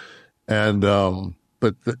very, and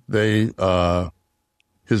but they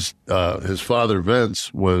his father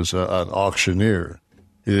Vince was an auctioneer.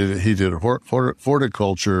 He did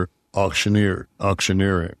horticulture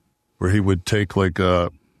auctioneering, where he would take like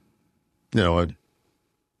a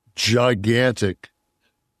gigantic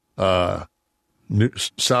South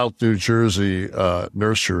New Jersey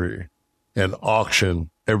nursery and auction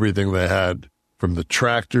everything they had, from the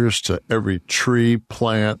tractors to every tree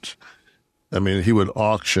plant. I mean, he would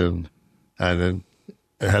auction, and then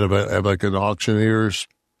have like an auctioneer's.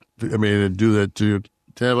 I mean, and do that to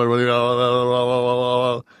everybody.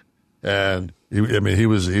 And he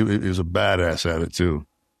was a badass at it too,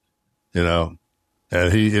 you know.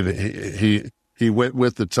 And he went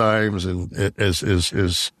with the times, and as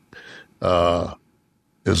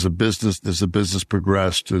the business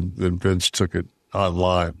progressed, and Vince took it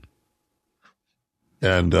online.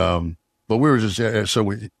 And but we were just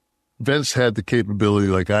Vince had the capability,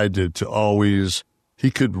 like I did, to always, he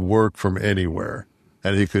could work from anywhere,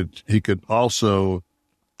 and he could also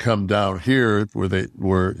come down here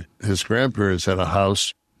where his grandparents had a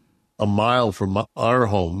house a mile from our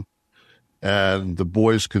home, and the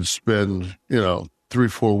boys could spend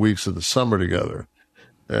 3-4 weeks of the summer together.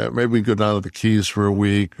 Maybe we go down to the Keys for a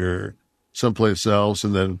week or someplace else,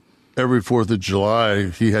 and then every 4th of July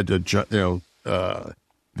he had to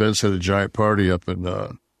Vince had a giant party up in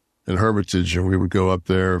Hermitage, and we would go up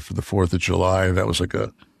there for the 4th of July, and that was like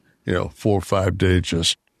a 4 or 5 day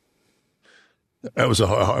it was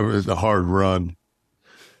a hard run.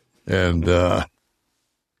 And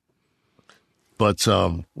but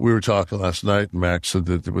we were talking last night, and Max said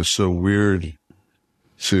that it was so weird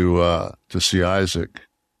to see Isaac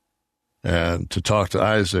and to talk to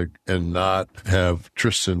Isaac and not have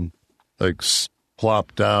Tristen like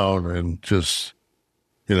plop down and just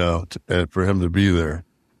and for him to be there.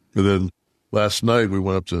 And then last night we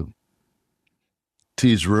went up to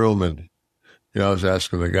T's room, and I was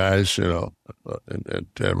asking the guys, and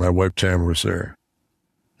my wife Tamara was there,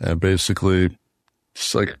 and basically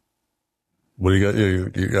it's like, what do you got?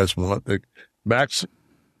 You guys want, like, Max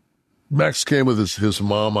came with his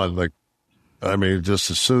mom on, like, I mean, just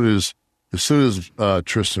as soon as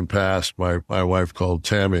Tristen passed, my wife called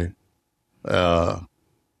Tammy, and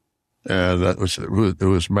it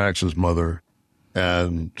was Max's mother,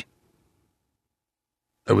 and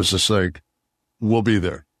it was just like, we'll be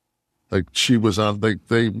there. Like, she was on, like,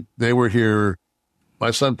 they were here.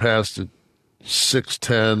 My son passed at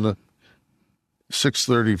 6:10,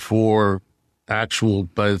 6:34 actual.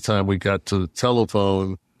 By the time we got to the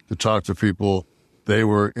telephone to talk to people, they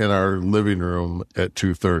were in our living room at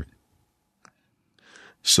 2:30.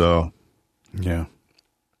 So, yeah.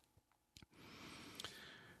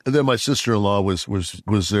 And then my sister-in-law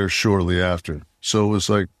was there shortly after. So it was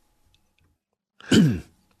like,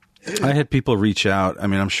 I had people reach out. I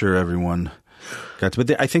mean, I'm sure everyone got to,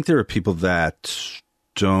 but I think there are people that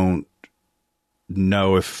don't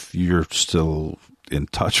know if you're still in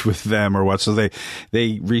touch with them or what. So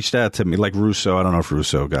they reached out to me, like Russo. I don't know if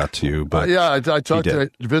Russo got to you, but yeah, I talked to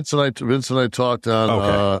Vince and I talked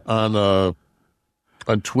on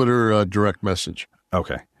Twitter direct message.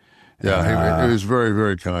 Okay. Yeah, he was very,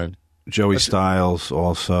 very kind. Joey Styles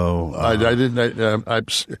also. And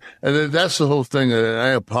that's the whole thing. I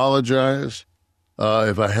apologize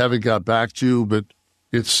if I haven't got back to you, but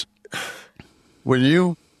it's when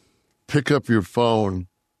you pick up your phone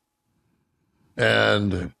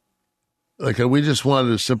and, like, we just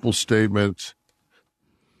wanted a simple statement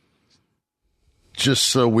just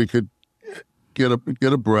so we could get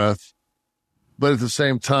a breath. But at the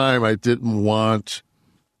same time, I didn't want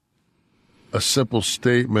a simple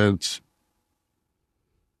statement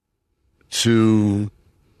to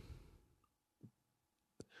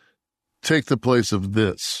take the place of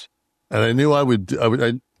this. And I knew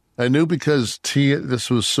I knew because this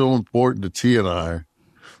was so important to T and I,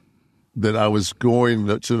 that I was going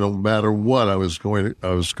to, no matter what, I was going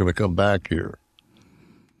to come back here.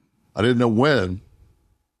 I didn't know when.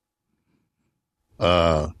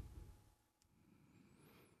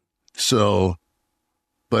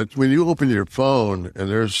 But when you open your phone and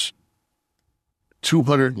there's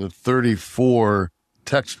 234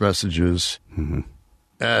 text messages, mm-hmm.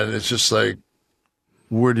 and it's just like,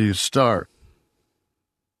 where do you start?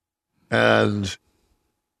 And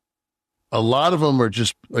a lot of them are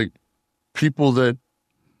just like people that,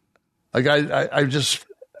 like,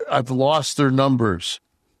 I've lost their numbers.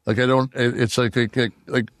 Like, I don't, it's like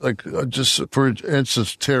just for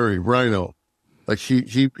instance, Terry Rhino. Like,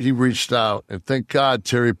 he reached out, and thank God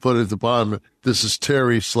Terry put at the bottom, this is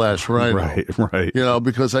Terry/Rhino. Right.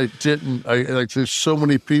 Because there's so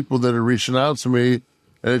many people that are reaching out to me,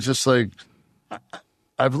 and it's just like,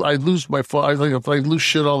 I lose my phone. I lose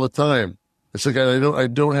shit all the time. It's like, I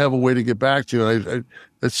don't have a way to get back to you. And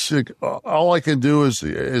it's like, all I can do is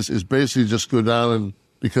basically just go down, and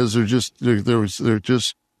because they're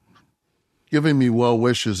just giving me well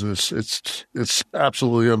wishes, and it's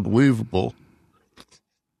absolutely unbelievable.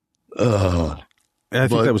 I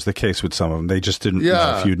think that was the case with some of them. They just didn't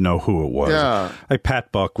know if you'd know who it was. Yeah. Like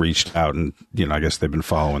Pat Buck reached out and, I guess they've been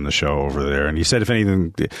following the show over there. And he said, if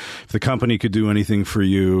the company could do anything for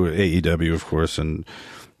you, AEW, of course. And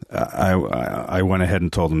I went ahead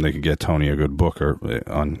and told them they could get Tony a good booker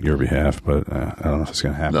on your behalf, but I don't know if it's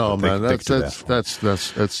going to happen. No, man, that's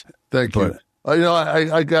thank you.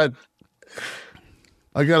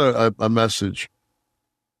 I got a message,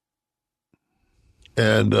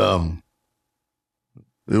 and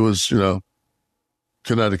it was,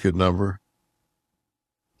 Connecticut number.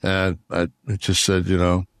 And it just said,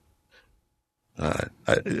 it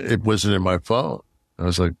wasn't in my phone. I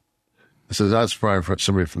was like, I said, that's probably from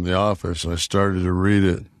somebody from the office. And I started to read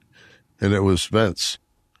it, and it was Vince.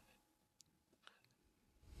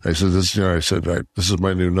 I said, this is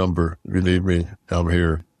my new number. If you need me, I'm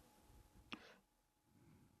here.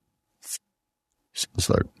 It's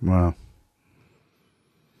like, wow.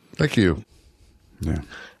 Thank you. Yeah.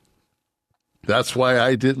 That's why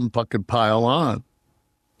I didn't fucking pile on.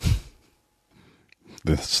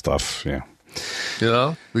 This stuff, yeah.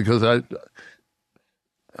 Because I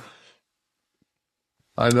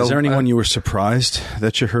know. Is there anyone you were surprised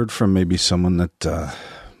that you heard from? Maybe someone that.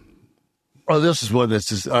 This is one that's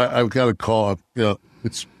just. I've got to call.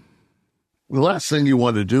 It's the last thing you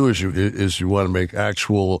want to do is you want to make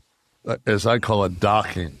actual, as I call it,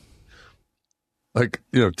 docking. Like,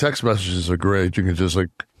 text messages are great. You can just like,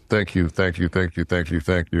 thank you.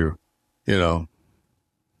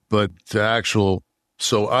 But the actual.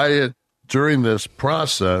 So I had, during this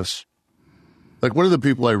process, like one of the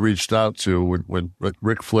people I reached out to when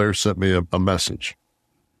Ric Flair sent me a message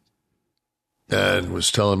and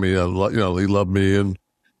was telling me, he loved me and,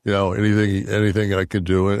 anything I could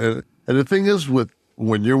do. And the thing is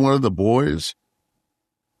when you're one of the boys,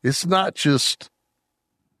 it's not just,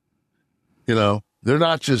 they're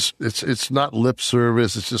not just, it's not lip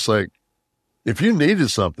service. It's just like, if you needed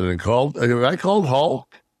something and I called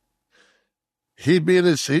Hulk, he'd be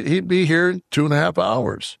here in 2.5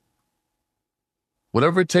 hours.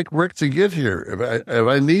 Whatever it take Rick to get here, if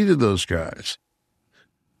I needed those guys,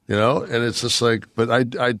 and it's just like, but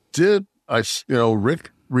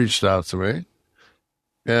Rick reached out to me,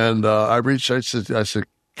 and I said,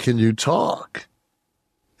 can you talk?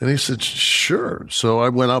 And he said, sure. So I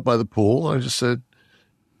went out by the pool, and I just said,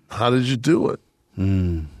 how did you do it?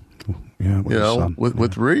 Yeah,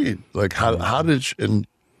 with Reed, like how did you, and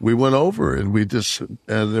we went over and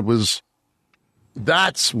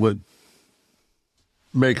that's what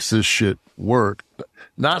makes this shit work.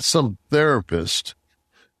 Not some therapist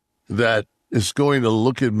that is going to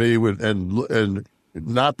look at me and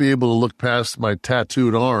not be able to look past my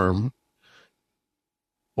tattooed arm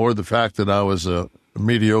or the fact that I was a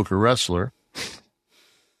mediocre wrestler.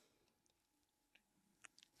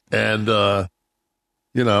 And,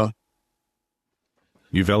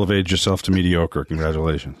 you've elevated yourself to mediocre.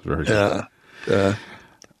 Congratulations. Very good. Yeah.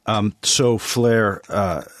 So Flair,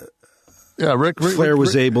 Rick Flair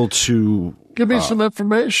was able to give me some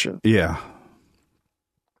information. Yeah.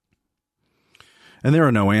 And there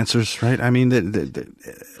are no answers, right? I mean,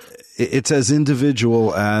 it's as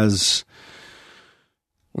individual as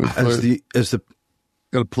the.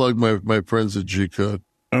 Got to plug my friends at G Code.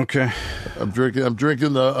 Okay. I'm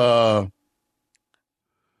drinking the.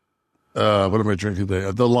 What am I drinking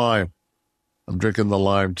today? The lime. I'm drinking the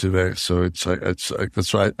lime today, so it's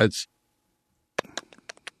that's right. It's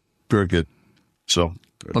very good. So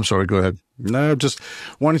good. I'm sorry. Go ahead. No, just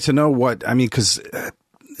wanting to know because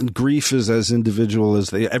grief is as individual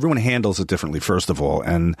as everyone handles it differently. First of all,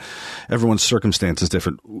 and everyone's circumstance is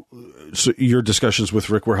different. So your discussions with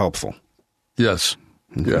Rick were helpful. Yes.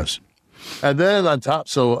 Okay. Yes. And then on top,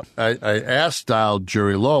 so I asked dialed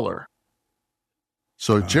Jerry Lawler.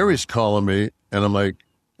 So Jerry's calling me, and I'm like,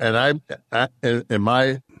 and in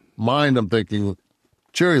my mind, I'm thinking,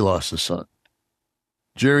 Jerry lost his son.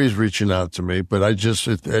 Jerry's reaching out to me, but I just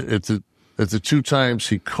at the 2 times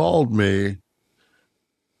he called me,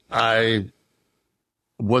 I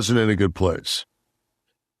wasn't in a good place,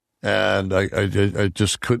 and I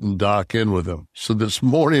just couldn't dock in with him. So this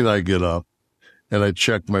morning I get up and I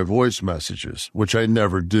check my voice messages, which I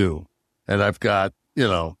never do, and I've got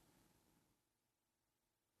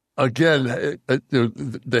again,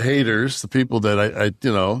 the haters, the people that I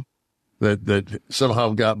that somehow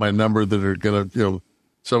got my number that are gonna,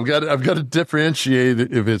 so I've got to differentiate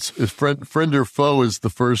if it's friend or foe is the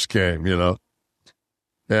first game,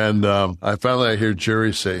 And I finally hear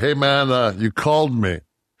Jerry say, "Hey man, you called me."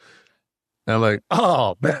 And I'm like,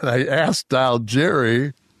 "Oh man, I dialed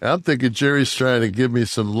Jerry." And I'm thinking Jerry's trying to give me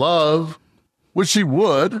some love, which he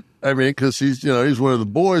would. I mean, because he's one of the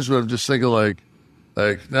boys. But I'm just thinking like,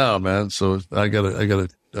 Like, no, man. So I gotta.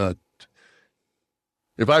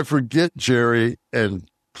 If I forget Jerry, and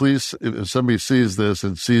please, if somebody sees this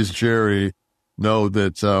and sees Jerry, know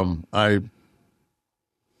that I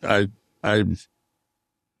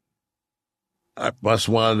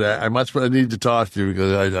need to talk to you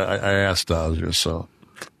because I asked out you. So.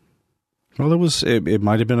 Well, it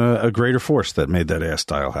might have been a greater force that made that ass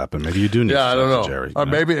dial happen. Maybe you do need to I don't know. Jerry. Or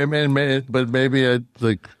maybe, but maybe I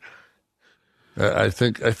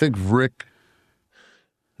think Rick.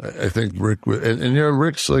 I think Rick, and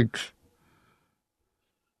Rick's like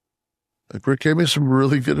Rick gave me some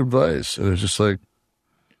really good advice, and it's just like,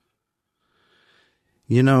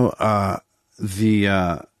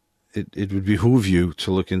 it would behoove you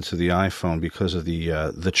to look into the iPhone because of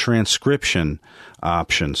the transcription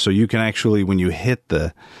option. So you can actually, when you hit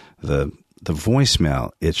the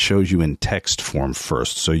voicemail, it shows you in text form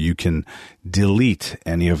first, so you can delete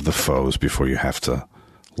any of the foes before you have to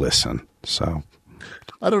listen. So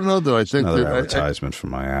I don't know, though. I think another advertisement for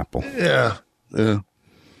my Apple. Yeah.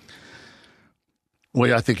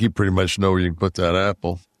 Well, I think you pretty much know where you can put that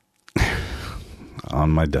Apple.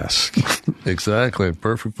 On my desk. Exactly.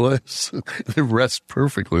 Perfect place. It rests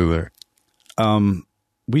perfectly there.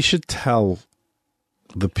 We should tell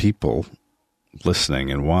the people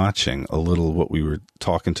listening and watching a little what we were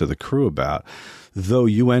talking to the crew about. Though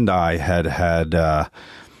you and I had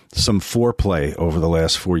some foreplay over the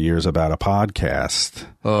last 4 years about a podcast.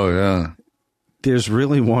 Oh, yeah. There's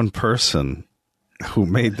really one person who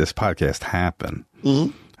made this podcast happen.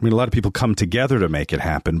 Mm-hmm. I mean, a lot of people come together to make it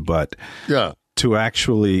happen, but to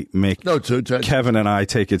actually make Kevin and I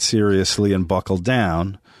take it seriously and buckle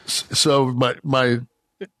down. So my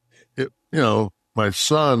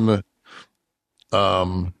son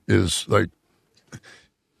is like,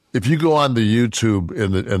 if you go on the YouTube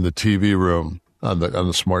in the TV room on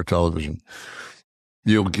the smart television,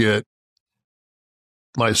 you'll get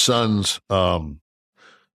my son's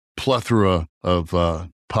plethora of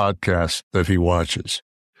podcasts that he watches.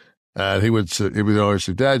 And he would always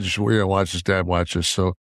say, Dad, you should watch this, Dad, watch this.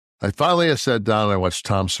 So I finally sat down and I watched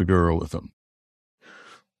Tom Segura with him.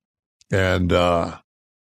 And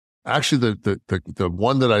actually the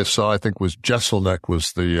one that I saw, I think, was Jesselneck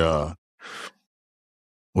was the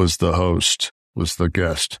host, was the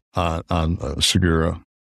guest on Segura.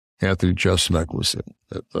 Anthony Jesselneck was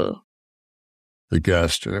the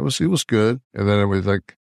guest, and it was good. And then it was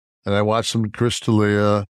like, and I watched some Chris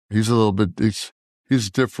D'Elia. He's a little bit,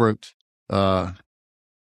 he's different, but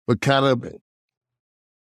kind of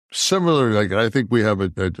similar. Like, I think we have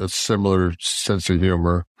a similar sense of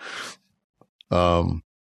humor. And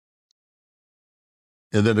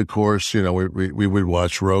then, of course, we would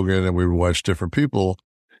watch Rogan and we would watch different people,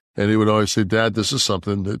 and he would always say, Dad, this is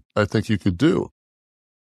something that I think you could do.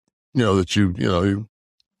 That you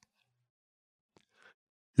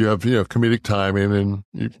have comedic timing, and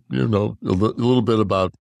you know a little bit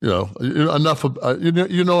about enough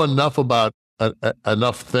about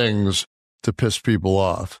enough things to piss people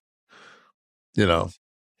off.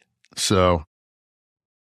 So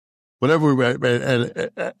whenever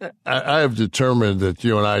I have determined that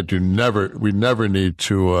you and I we never need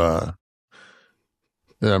to.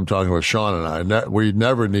 And I'm talking about Sean and I. We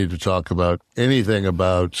never need to talk about anything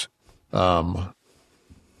about how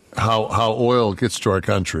oil gets to our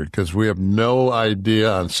country, because we have no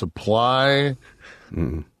idea on supply.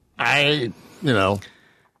 Mm. And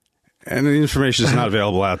the information is not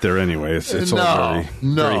available out there anyway. It's all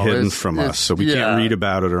very hidden from us, so we can't read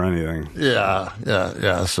about it or anything.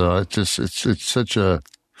 Yeah. So it's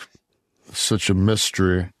such a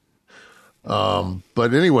mystery.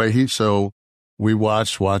 But anyway, we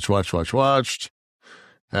watched,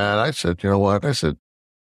 and I said, you know what? I said,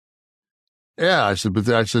 I'd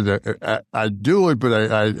do it,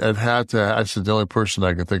 but I'd have to. I said, the only person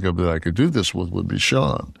I could think of that I could do this with would be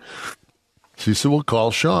Sean. She said, well,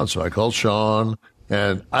 call Sean. So I called Sean,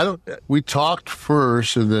 and we talked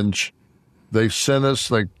first, and then they sent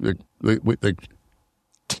us,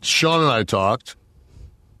 Sean and I talked.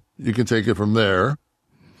 You can take it from there.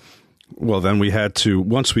 Well, then we had to,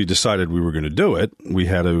 once we decided we were going to do it, we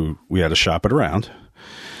had to shop it around.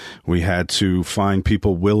 We had to find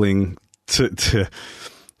people willing to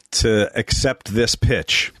accept this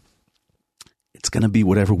pitch. It's going to be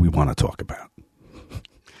whatever we want to talk about.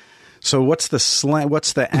 So what's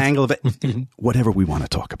the angle of it? Whatever we want to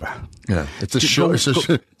talk about. Yeah, it's a show. It's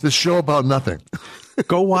a show about nothing.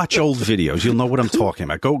 Go watch old videos. You'll know what I'm talking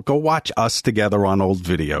about. Go watch us together on old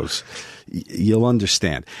videos. You'll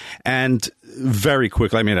understand. And very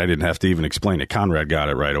quickly, I mean, I didn't have to even explain it. Conrad got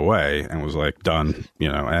it right away and was like, done,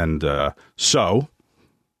 And so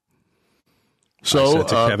So I said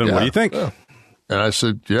to Kevin, what do you think? Yeah. And I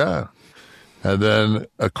said, yeah. And then,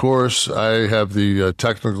 of course, I have the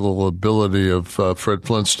technical ability of Fred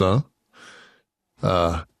Flintstone,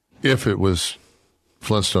 if it was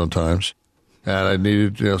Flintstone times. And I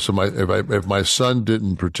needed, so if my son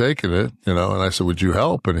didn't partake in it, and I said, would you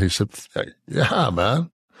help? And he said, yeah,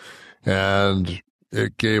 man. And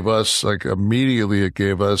it gave us, immediately it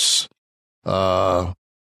gave us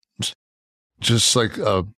just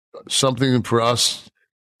something for us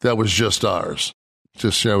that was just ours.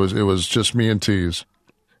 Just, it was just me and Tease.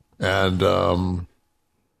 And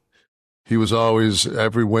he was always,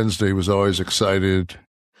 every Wednesday, he was always excited.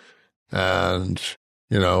 And,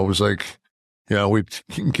 it was like, we'd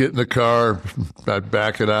get in the car, I'd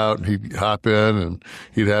back it out, and he'd hop in, and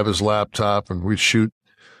he'd have his laptop, and we'd shoot,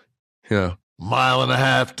 mile and a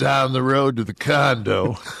half down the road to the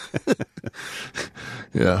condo.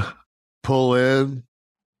 Yeah. Pull in,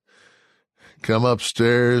 come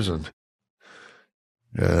upstairs, and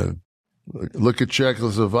look at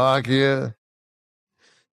Czechoslovakia,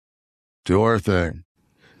 do our thing.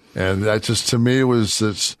 And that just, to me, was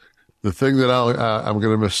the thing that I'm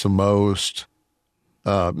going to miss the most.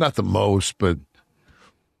 Not the most, but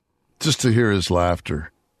just to hear his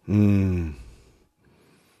laughter.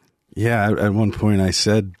 Yeah, at one point I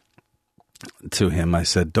said to him,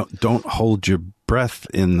 don't hold your breath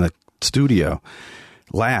in the studio.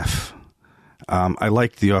 Laugh. I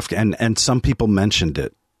liked the off, and some people mentioned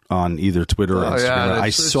it on either Twitter or Instagram. Yeah, I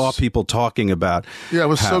saw people talking about. Yeah, it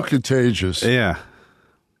was so contagious. Yeah.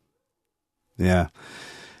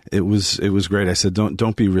 It was great. I said,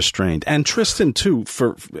 don't be restrained. And Tristen too,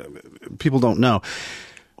 for people don't know,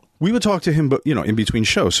 we would talk to him, but in between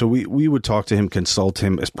shows. So we would talk to him, consult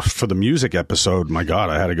him for the music episode. My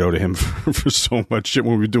God, I had to go to him for so much shit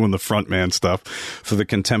when we were doing the frontman stuff, for the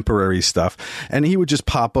contemporary stuff. And he would just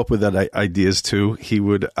pop up with that ideas too. He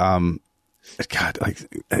would, God,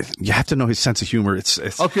 you have to know his sense of humor. It's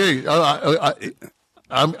okay.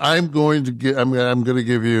 I'm going to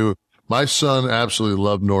give you. My son absolutely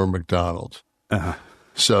loved Norm Macdonald. Uh-huh.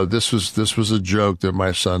 So this was a joke that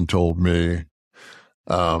my son told me.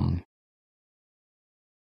 And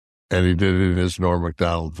he did it in his Norm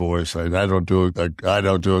Macdonald voice. I don't do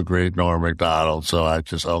a great Norm Macdonald, so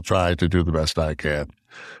I'll try to do the best I can.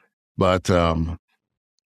 But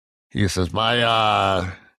he says,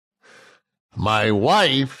 my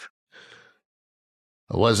wife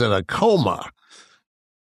was in a coma,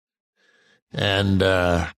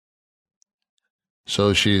 and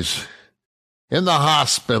so she's in the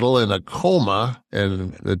hospital in a coma,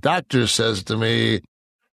 and the doctor says to me,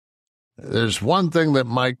 there's one thing that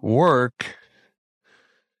might work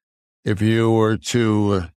if you were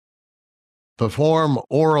to perform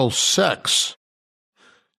oral sex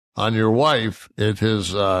on your wife. It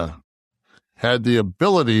has had the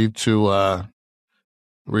ability to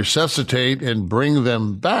resuscitate and bring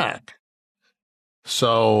them back.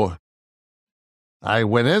 So I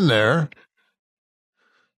went in there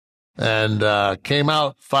and came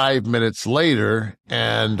out 5 minutes later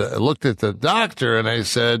and looked at the doctor, and I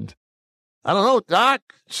said, I don't know, Doc,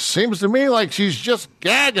 seems to me like she's just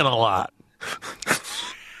gagging a lot.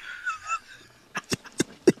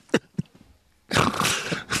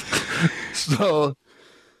 So,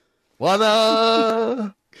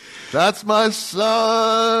 that's my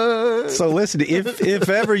son. So listen, if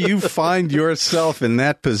ever you find yourself in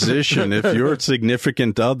that position, if your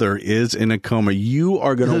significant other is in a coma, you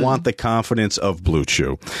are going to want the confidence of Blue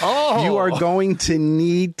Chew. Oh. You are going to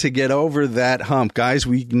need to get over that hump. Guys,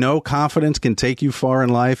 we know confidence can take you far in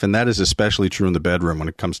life, and that is especially true in the bedroom when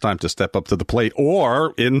it comes time to step up to the plate,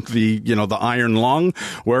 or in the, the iron lung,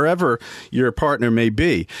 wherever your partner may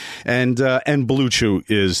be. And Blue Chew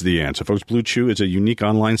is the answer. Folks, Blue Chew is a unique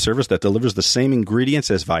online service that delivers the same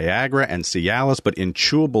ingredients as Viagra and Cialis, but in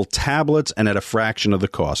chewable tablets and at a fraction of the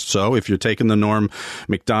cost. So if you're taking the Norm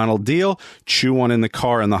Macdonald deal, chew one in the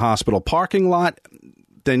car in the hospital parking lot,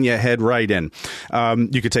 then you head right in.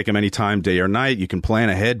 You could take them anytime, day or night. You can plan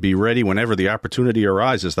ahead, be ready whenever the opportunity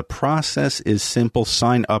arises. The process is simple.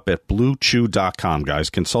 Sign up at BlueChew.com,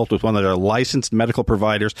 guys. Consult with one of their licensed medical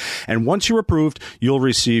providers, and once you're approved, you'll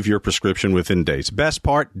receive your prescription within days. Best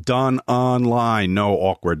part, done online. No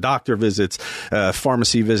awkward doctor visits,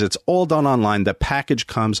 pharmacy visits, all done online. The package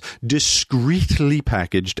comes discreetly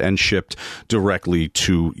packaged and shipped directly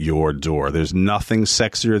to your door. There's nothing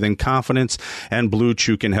sexier than confidence, and Blue Chew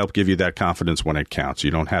Chew can help give you that confidence when it counts.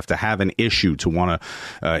 You don't have to have an issue to want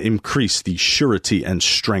to increase the surety and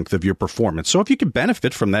strength of your performance. So if you can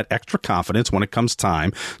benefit from that extra confidence when it comes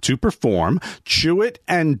time to perform, chew it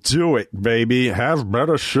and do it, baby. Have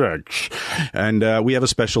better sex. And we have a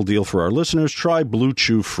special deal for our listeners. Try Blue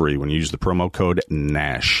Chew free when you use the promo code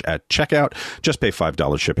NASH at checkout. Just pay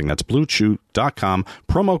 $5 shipping. That's BlueChew.com,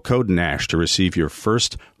 promo code NASH to receive your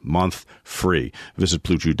first month free. Visit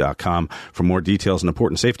BlueChew.com for more details and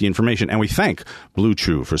important safety information. And we thank Blue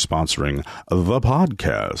Chew for sponsoring the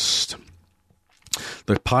podcast.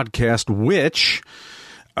 The podcast which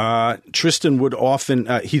Tristen would often,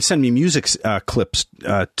 he'd send me music clips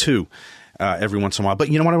too every once in a while. But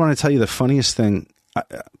you know what I want to tell you? The funniest thing,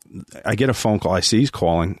 I get a phone call. I see he's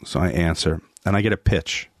calling, so I answer, and I get a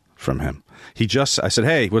pitch from him. I said,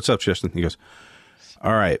 hey, what's up, Tristen? He goes,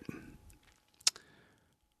 all right,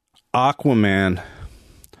 Aquaman,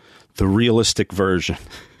 the realistic version.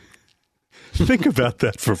 Think about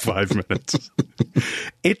that for 5 minutes.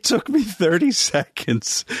 It took me 30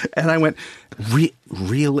 seconds, and I went,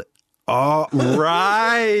 real? Oh,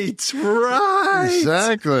 right.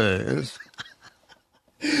 Exactly.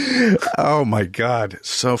 Oh my God,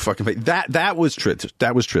 so fucking funny. That was Tristan.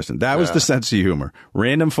 That was the sense of humor.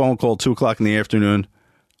 Random phone call, 2:00 in the afternoon.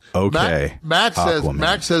 Okay, Max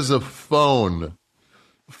has a phone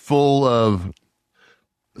full of.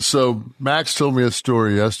 So Max told me a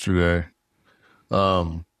story yesterday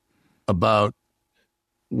about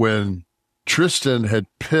when Tristen had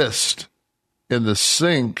pissed in the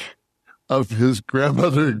sink of his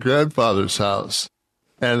grandmother and grandfather's house,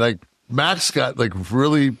 and like. Max got like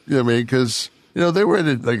really, because, they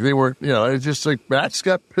were it's just like Max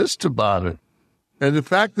got pissed about it. And the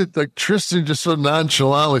fact that like Tristen just so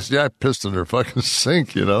nonchalantly said, I pissed in her fucking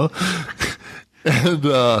sink, And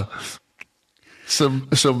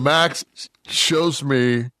so Max shows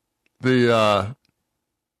me the,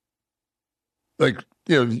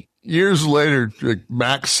 years later, like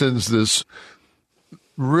Max sends this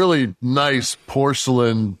really nice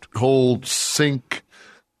porcelain whole sink.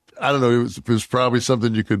 I don't know. It was probably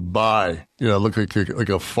something you could buy. Look like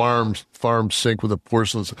a farm sink with a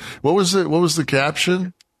porcelain. What was the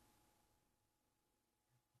caption?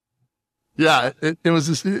 Yeah, it was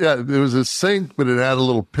this. Yeah, it was a sink, but it had a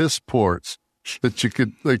little piss ports that you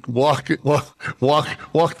could like walk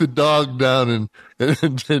the dog down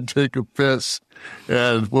and take a piss.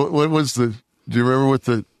 And what was the? Do you remember what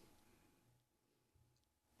the?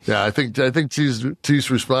 Yeah, I think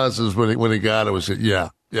T's responses when he got it was yeah.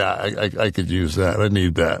 Yeah, I could use that. I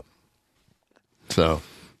need that. So,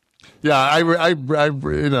 yeah, I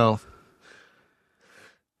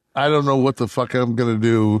don't know what the fuck I'm gonna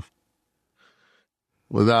do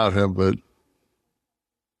without him, but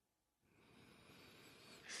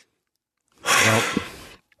well,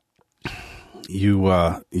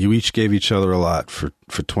 you each gave each other a lot for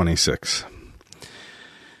 26,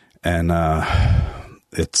 and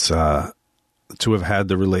it's to have had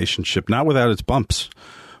the relationship not without its bumps.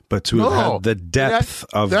 But to have had the depth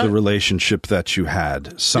of the relationship that you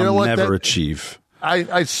had, some never achieve.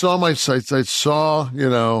 I saw my sights. I saw,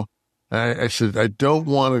 I said, I don't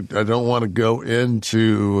want to go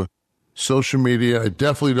into social media. I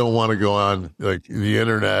definitely don't want to go on like the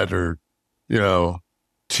internet or,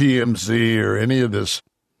 TMZ or any of this.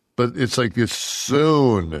 But it's like as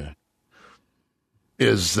soon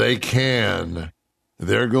as they can,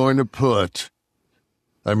 they're going to put,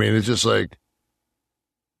 it's just like,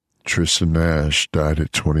 Tristen Nash died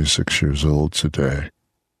at 26 years old today.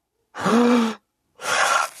 And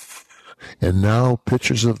now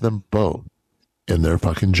pictures of them both in their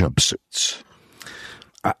fucking jumpsuits.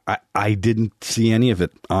 I didn't see any of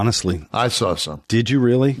it, honestly. I saw some. Did you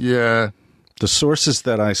really? Yeah. The sources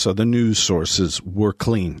that I saw, the news sources, were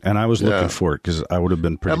clean. And I was looking for it because I would have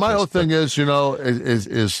been pretty And my pissed, whole thing is,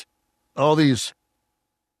 is all these...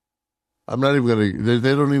 I'm not even going to,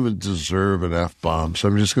 they don't even deserve an F-bomb. So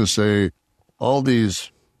I'm just going to say all these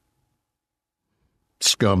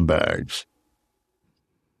scumbags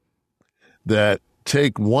that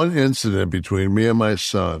take one incident between me and my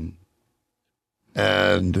son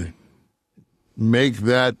and make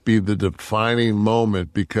that be the defining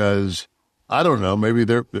moment because, I don't know, maybe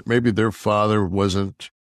their father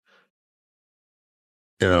wasn't,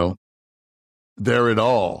 there at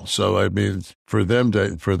all. So, for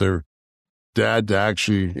their dad to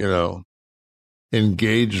actually,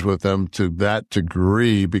 engage with them to that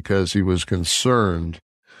degree because he was concerned.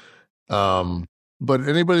 But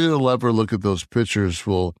anybody that'll ever look at those pictures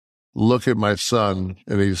will look at my son,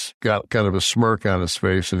 and he's got kind of a smirk on his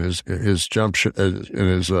face and his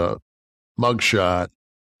mug shot.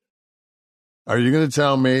 Are you going to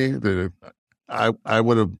tell me that if I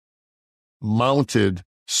would have mounted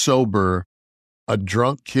sober a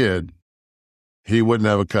drunk kid, he wouldn't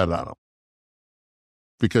have a cut on him?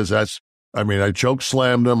 Because I choke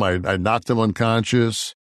slammed him. I knocked him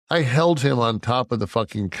unconscious. I held him on top of the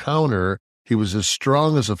fucking counter. He was as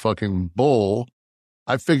strong as a fucking bull.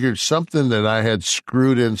 I figured something that I had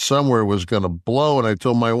screwed in somewhere was going to blow, and I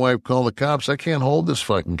told my wife, call the cops. I can't hold this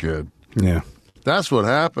fucking kid. Yeah. That's what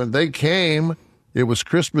happened. They came. It was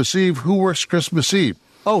Christmas Eve. Who works Christmas Eve?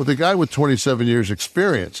 Oh, the guy with 27 years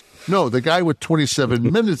experience. No, the guy with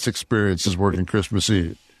 27 minutes experience is working Christmas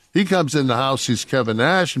Eve. He comes in the house, sees Kevin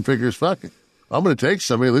Nash, and figures, fuck it, I'm going to take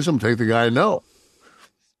somebody. At least I'm going to take the guy I know.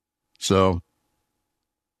 So,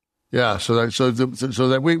 yeah, so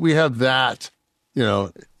that we have that,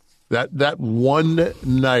 that one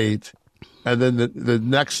night, and then the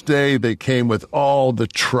next day they came with all the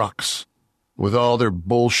trucks, with all their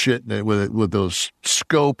bullshit, and with those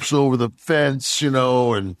scopes over the fence,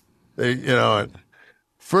 and they, and the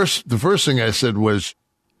first thing I said was,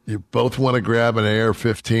 you both want to grab an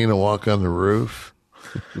AR-15 and walk on the roof?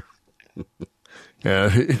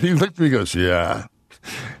 And he looked at me and goes, yeah.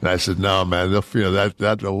 And I said, no, man,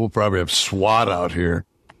 that we'll probably have SWAT out here.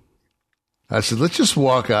 I said, let's just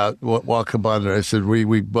walk up on there. I said,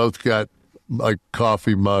 we both got like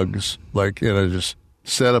coffee mugs, just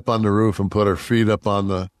set up on the roof and put our feet up on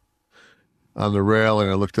the railing.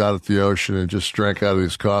 I looked out at the ocean and just drank out of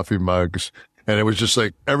these coffee mugs. And it was just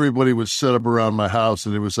like everybody was set up around my house,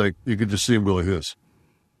 and it was like you could just see them go like this,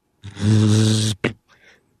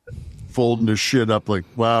 folding this shit up like,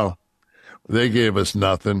 wow, they gave us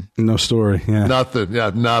nothing. No story. Yeah. Nothing.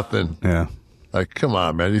 Yeah, nothing. Yeah. Like, come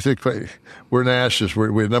on, man. You think we're Nash's?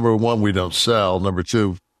 We number one, we don't sell. Number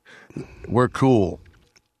two, we're cool.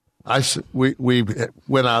 We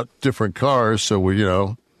went out different cars, so we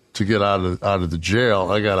to get out of the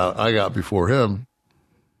jail. I got before him.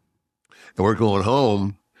 And we're going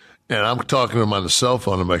home, and I'm talking to him on the cell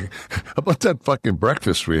phone. I'm like, how about that fucking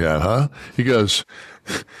breakfast we had, huh? He goes,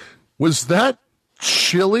 was that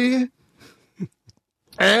chili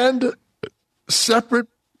and separate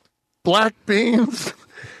black beans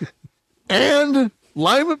and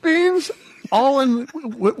lima beans all in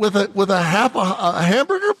with a half a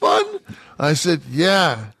hamburger bun? I said,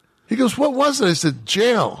 yeah. He goes, what was it? I said,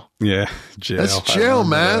 jail. Yeah, jail. That's jail,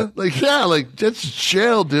 man. That. That's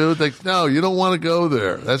jail, dude. Like, no, you don't want to go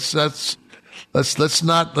there. Let's not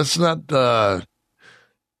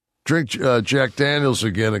drink Jack Daniels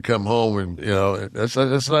again and come home and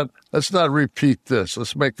let's not repeat this.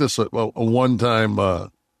 Let's make this a one-time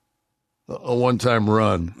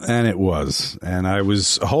run. And it was. And I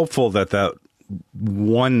was hopeful that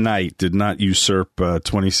one night did not usurp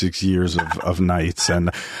 26 years of nights, and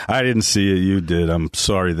I didn't see it. You did. I'm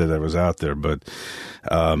sorry that I was out there, but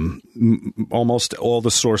almost all the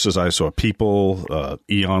sources I saw, People,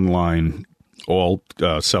 E-Online, all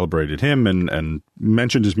celebrated him and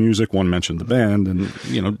mentioned his music. One mentioned the band, and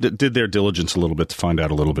did their diligence a little bit to find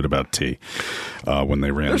out a little bit about T when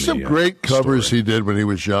they ran. There's some great covers he did when he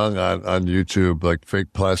was young on YouTube, like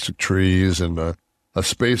Fake Plastic Trees and a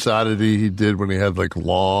Space Oddity he did when he had like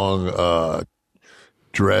long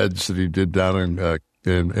dreads that he did down in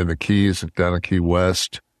the Keys, down in Key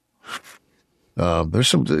West. There's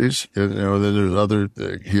some, then there's other.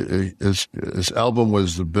 His album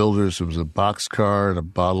was The Builders. It was a boxcar and a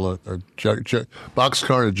bottle of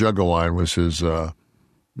boxcar and a jug of wine was his that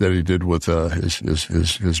he did with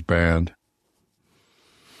his band.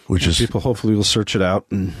 Which is people hopefully will search it out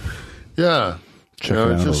and check it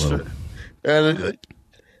out a little. And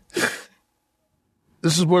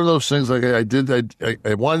this is one of those things. Like I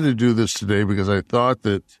wanted to do this today because I thought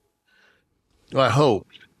that I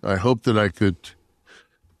hoped that I could,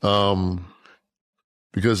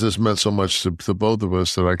 because this meant so much to both of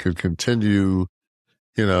us, that I could continue,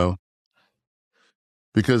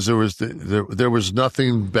 because there was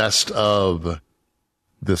nothing best of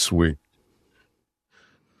this week.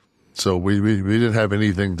 So we didn't have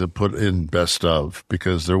anything to put in best of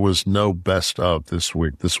because there was no best of this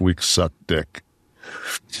week. This week sucked dick.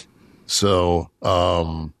 So,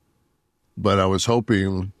 but I was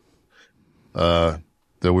hoping that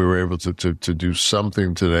we were able to do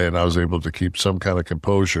something today, and I was able to keep some kind of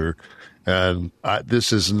composure. And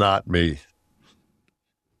this is not me.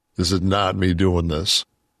 This is not me doing this.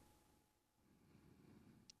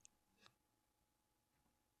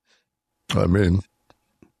 I mean,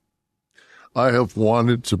 I have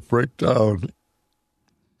wanted to break down.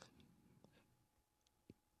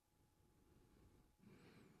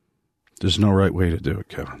 There's no right way to do it,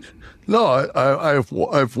 Kevin. No,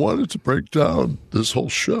 I've wanted to break down this whole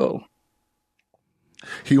show.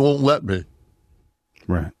 he won't let me.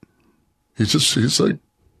 Right. He's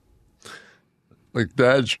like,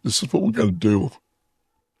 Dad, this is what we're going to do.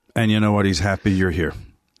 And you know what? He's happy you're here.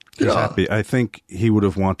 He's Yeah. happy. I think he would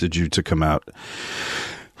have wanted you to come out,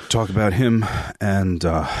 talk about him and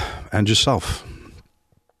yourself.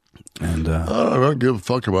 And I don't give a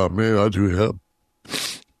fuck about me. I do him.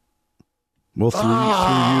 well,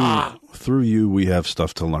 through you, we have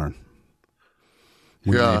stuff to learn.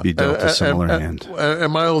 We may be dealt a similar hand.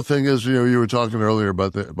 And my whole thing is, you were talking earlier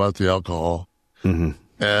about the alcohol, Mm-hmm.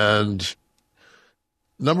 and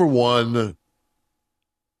number one,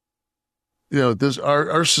 this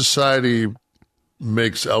our society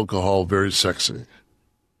makes alcohol very sexy.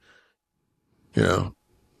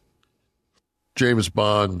 James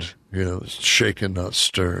Bond, shaken not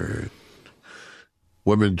stirred.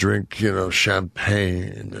 Women drink,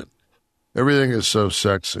 champagne. Everything is so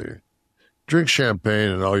sexy. Drink champagne,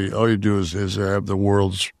 and all you do is have the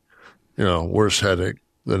world's, worst headache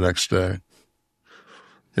the next day.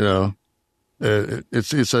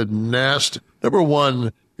 It's a nasty. Number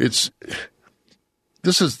one, this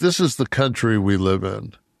is the country we live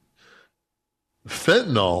in.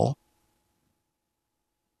 Fentanyl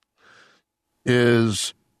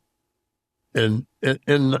is in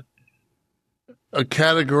a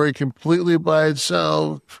category completely by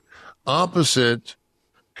itself, opposite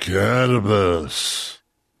cannabis,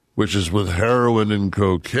 which is with heroin and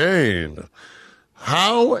cocaine.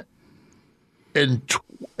 How in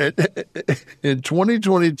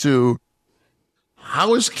 2022,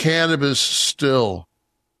 how is cannabis still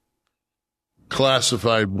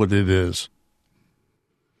classified what it is?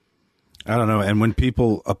 I don't know. And when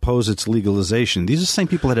people oppose its legalization, these are the same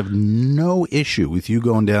people that have no issue with you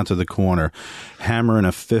going down to the corner, hammering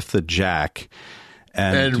a fifth of Jack,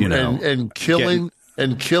 and killing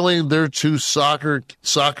their two soccer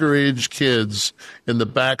age kids in the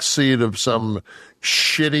back seat of some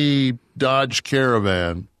shitty Dodge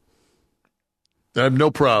Caravan. I have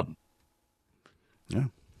no problem.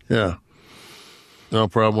 Yeah. No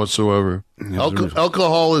problem whatsoever. Yeah,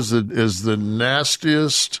 alcohol is the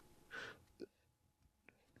nastiest.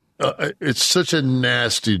 It's such a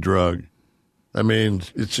nasty drug. I mean,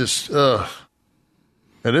 it's just, and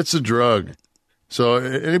it's a drug. So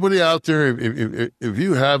anybody out there, if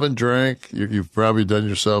you haven't drank, you've probably done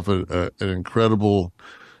yourself an incredible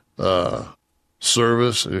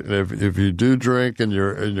service. And if you do drink and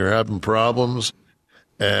you're having problems,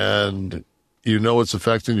 and it's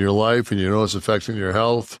affecting your life and it's affecting your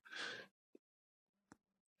health,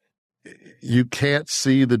 you can't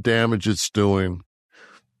see the damage it's doing.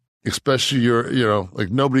 Especially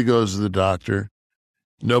like nobody goes to the doctor.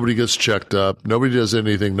 Nobody gets checked up. Nobody does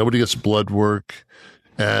anything. Nobody gets blood work.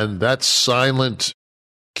 And that silent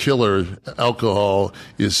killer, alcohol,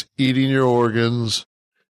 is eating your organs,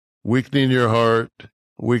 weakening your heart,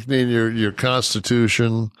 weakening your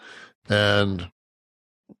constitution. And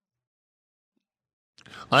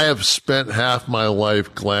I have spent half my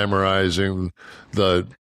life glamorizing the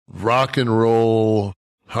rock and roll,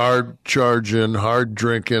 hard charging, hard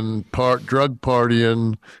drinking, drug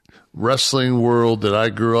partying, wrestling world that I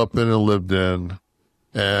grew up in and lived in.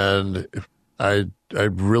 And I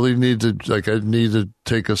really need to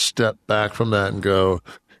take a step back from that and go,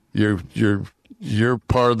 you're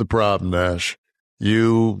part of the problem, Nash.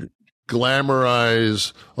 You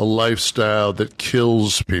glamorize a lifestyle that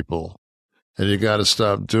kills people, and you got to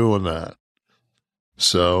stop doing that.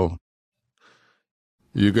 So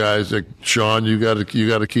you guys, Sean, you got to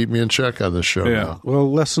keep me in check on this show. Yeah. Now.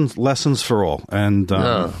 Well, lessons for all. And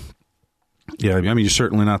yeah, I mean, you're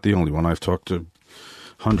certainly not the only one. I've talked to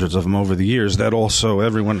hundreds of them over the years. That also,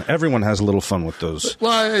 everyone has a little fun with those.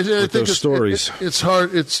 Well, I think those stories. It's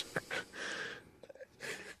hard.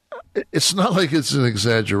 It's not like it's an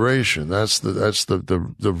exaggeration. That's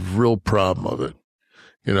the real problem of it.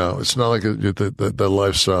 It's not like the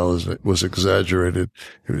lifestyle was exaggerated.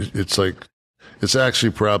 It's like, it's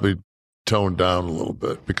actually probably toned down a little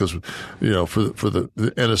bit because, for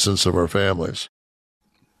the innocence of our families.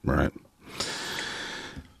 Right.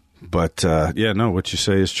 But, what you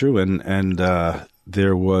say is true. And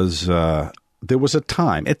there was a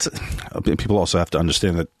time. People also have to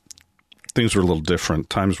understand that things were a little different.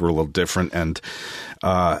 Times were a little different. And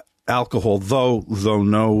alcohol, though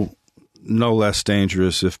no less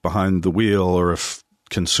dangerous if behind the wheel or if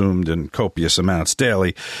consumed in copious amounts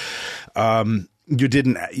daily, you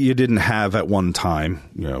didn't have at one time,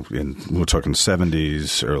 we're talking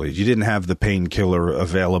 70s early, you didn't have the painkiller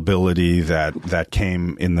availability that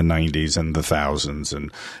came in the 90s and the thousands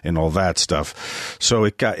and all that stuff. So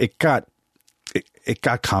it it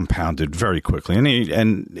got compounded very quickly.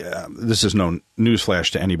 And this is no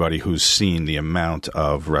newsflash to anybody who's seen the amount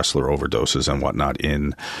of wrestler overdoses and whatnot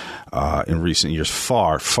in recent years,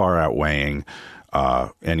 far outweighing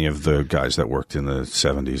any of the guys that worked in the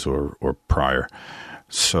 70s or prior.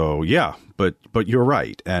 So yeah, but you're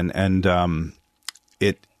right, and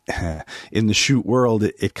it in the shoot world,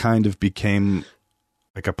 it kind of became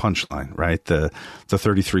like a punchline, right? The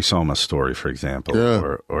 33 Soma story, for example,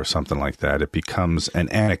 or something like that. It becomes an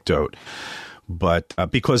anecdote, but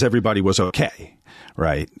because everybody was okay,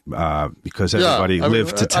 right? Because everybody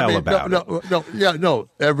lived to tell about it.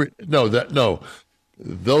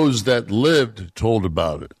 Those that lived told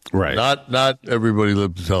about it, right? Not everybody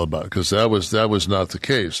lived to tell about it, because that was not the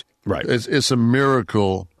case, right? It's a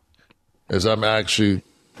miracle, as I'm actually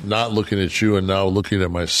not looking at you and now looking at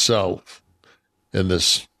myself in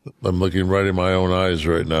this. I'm looking right in my own eyes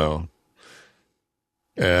right now,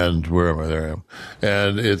 and where am I? There I am,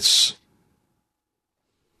 and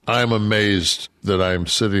I'm amazed that I'm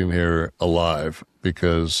sitting here alive,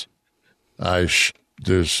 because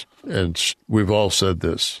we've all said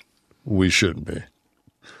this, we shouldn't be.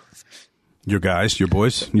 Your guys, your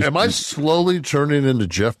boys. Am I slowly turning into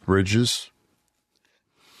Jeff Bridges?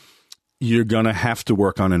 You're going to have to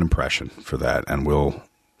work on an impression for that, and we'll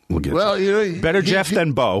get better Jeff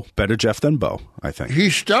than Bo. Better Jeff than Bo, I think.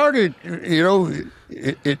 He started, lately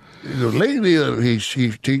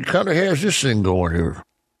he kind of has this thing going here.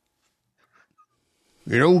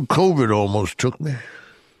 COVID almost took me.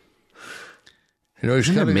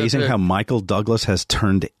 Isn't it amazing how Michael Douglas has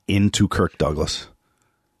turned into Kirk Douglas?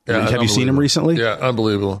 Yeah, have you seen him recently? Yeah,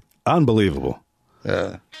 unbelievable.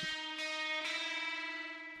 Yeah.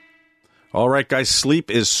 All right, guys, sleep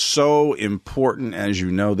is so important. As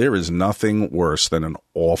you know, there is nothing worse than an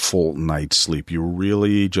awful night's sleep. You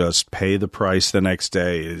really just pay the price the next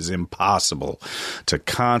day. It is impossible to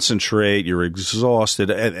concentrate. You're exhausted.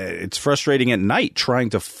 It's frustrating at night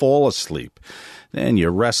trying to fall asleep. Then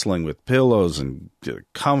you're wrestling with pillows and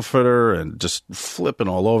comforter and just flipping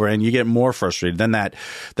all over, and you get more frustrated. Then that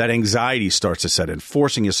anxiety starts to set in,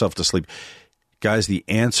 forcing yourself to sleep. Guys, the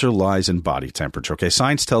answer lies in body temperature, okay?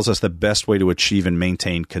 Science tells us the best way to achieve and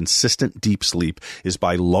maintain consistent deep sleep is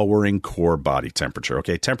by lowering core body temperature,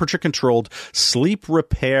 okay? Temperature-controlled sleep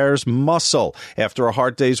repairs muscle. After a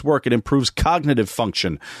hard day's work, it improves cognitive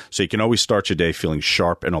function, so you can always start your day feeling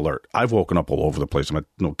sharp and alert. I've woken up all over the place. I'm a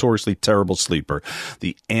notoriously terrible sleeper.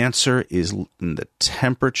 The answer is in the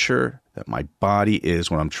temperature that my body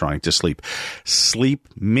is when I'm trying to sleep. Sleep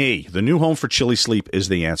Me, the new home for Chili Sleep, is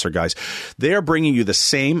the answer, guys. They're bringing you the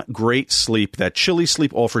same great sleep that Chili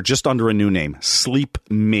Sleep offered, just under a new name, Sleep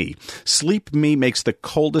Me. Sleep Me makes the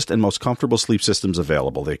coldest and most comfortable sleep systems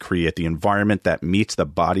available. They create the environment that meets the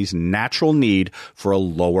body's natural need for a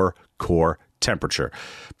lower core temperature,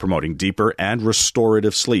 promoting deeper and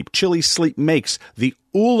restorative sleep. Chili Sleep makes the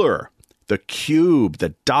Uller, the Cube,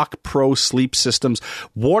 the Doc Pro sleep systems,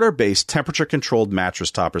 water-based temperature-controlled mattress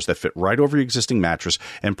toppers that fit right over your existing mattress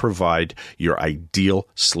and provide your ideal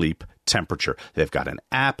sleep temperature. They've got an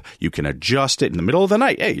app. You can adjust it in the middle of the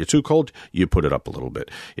night. Hey, you're too cold, you put it up a little bit.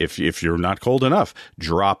 If you're not cold enough,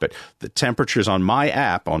 drop it. The temperatures on my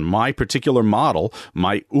app, on my particular model,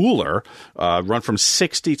 my Uller, run from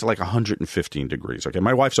 60 to like 115 degrees. Okay,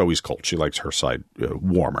 my wife's always cold. She likes her side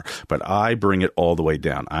warmer, but I bring it all the way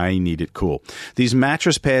down. I need it cool. These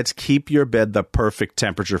mattress pads keep your bed the perfect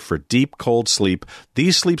temperature for deep, cold sleep.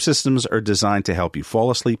 These sleep systems are designed to help you fall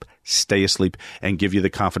asleep, stay asleep, and give you the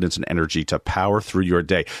confidence and energy to power through your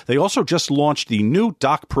day. They also just launched the new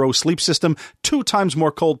Doc Pro sleep system, 2 times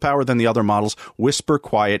more cold power than the other models, whisper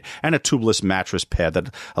quiet, and a tubeless mattress pad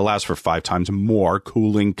that allows for 5 times more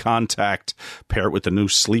cooling contact. Pair it with the new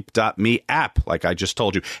Sleep.me app, like I just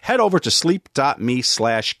told you. Head over to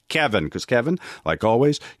sleep.me/Kevin, because Kevin, like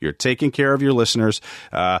always, you're taking care of your listeners.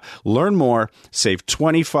 Learn more, save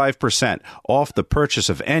 25% off the purchase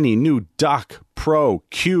of any new Doc Pro,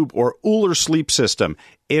 Cube, or Uller sleep system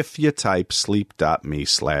if you type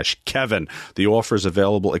sleep.me/Kevin. The offer is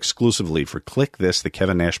available exclusively for Kliq This, the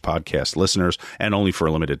Kevin Nash Podcast listeners, and only for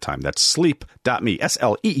a limited time. That's sleep.me,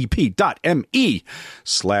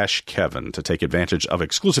 sleep.me/Kevin to take advantage of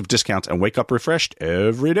exclusive discounts and wake up refreshed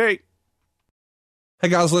every day. Hey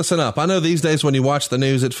guys, listen up. I know these days when you watch the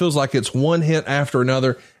news, it feels like it's one hit after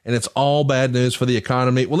another and it's all bad news for the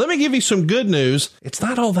economy. Well, let me give you some good news. It's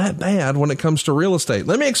not all that bad when it comes to real estate.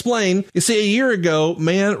 Let me explain. You see, a year ago,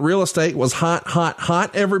 real estate was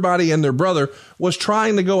hot. Everybody and their brother was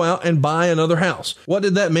trying to go out and buy another house. What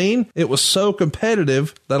did that mean? It was so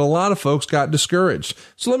competitive that a lot of folks got discouraged.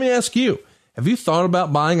 So let me ask you, have you thought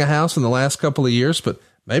about buying a house in the last couple of years, but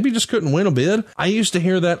Maybe you just couldn't win a bid. I used to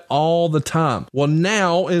hear that all the time. Well,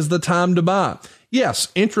 now is the time to buy. Yes,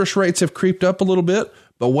 interest rates have creeped up a little bit,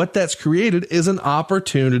 but what that's created is an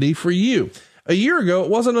opportunity for you. A year ago, it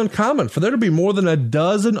wasn't uncommon for there to be more than a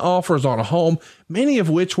dozen offers on a home, many of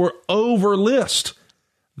which were over list.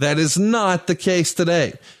 That is not the case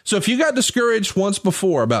today. So if you got discouraged once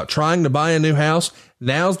before about trying to buy a new house,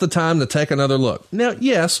 now's the time to take another look. Now,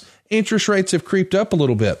 yes, interest rates have creeped up a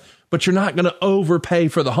little bit, but you're not going to overpay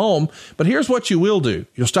for the home. But here's what you will do.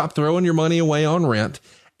 You'll stop throwing your money away on rent,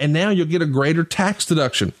 and now you'll get a greater tax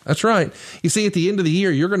deduction. That's right. You see, at the end of the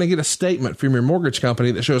year, you're going to get a statement from your mortgage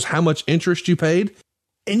company that shows how much interest you paid,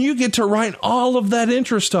 and you get to write all of that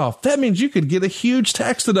interest off. That means you could get a huge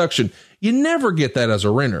tax deduction. You never get that as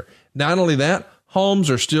a renter. Not only that, homes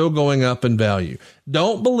are still going up in value.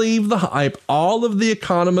 Don't believe the hype. All of the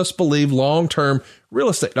economists believe long-term real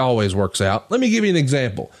estate always works out. Let me give you an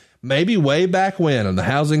example. Maybe way back when, in the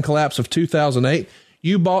housing collapse of 2008,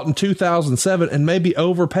 you bought in 2007 and maybe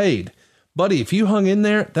overpaid. Buddy, if you hung in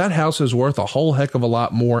there, that house is worth a whole heck of a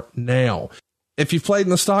lot more now. If you've played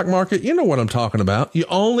in the stock market, you know what I'm talking about. You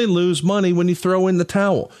only lose money when you throw in the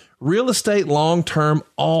towel. Real estate long-term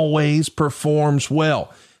always performs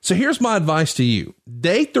well. So here's my advice to you.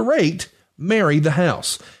 Date the rate, marry the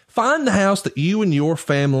house. Find the house that you and your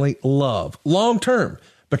family love long-term,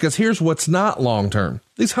 because here's what's not long-term: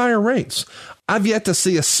 these higher rates. I've yet to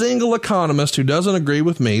see a single economist who doesn't agree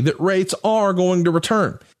with me that rates are going to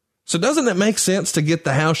return. So doesn't it make sense to get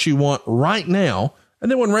the house you want right now? And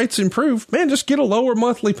then when rates improve, man, just get a lower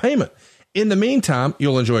monthly payment. In the meantime,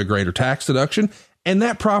 you'll enjoy a greater tax deduction, and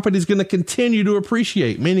that property is going to continue to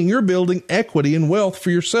appreciate, meaning you're building equity and wealth for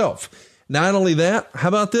yourself. Not only that, how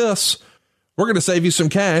about this? We're going to save you some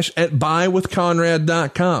cash at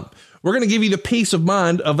buywithconrad.com. We're going to give you the peace of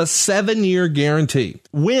mind of a 7-year guarantee.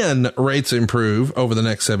 When rates improve over the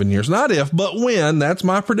next 7 years, not if, but when, that's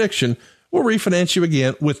my prediction, we'll refinance you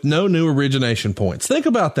again with no new origination points. Think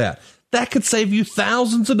about that. That could save you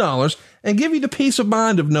thousands of dollars and give you the peace of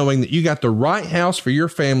mind of knowing that you got the right house for your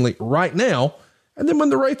family right now. And then when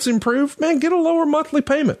the rates improve, man, get a lower monthly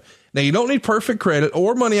payment. Now, you don't need perfect credit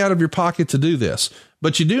or money out of your pocket to do this,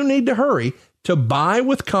 but you do need to hurry to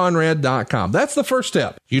buywithconrad.com. That's the first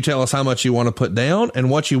step. You tell us how much you want to put down and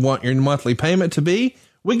what you want your monthly payment to be.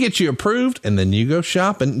 We get you approved, and then you go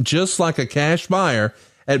shopping just like a cash buyer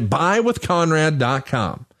at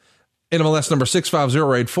buywithconrad.com. NMLS number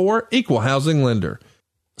 650884, equal housing lender.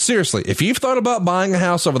 Seriously, if you've thought about buying a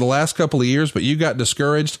house over the last couple of years, but you got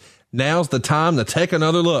discouraged, now's the time to take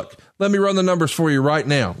another look. Let me run the numbers for you right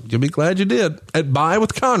now. You'll be glad you did at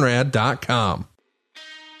buywithconrad.com.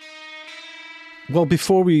 Well,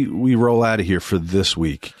 before we roll out of here for this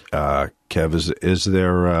week, Kev,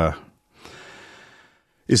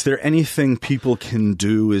 is there anything people can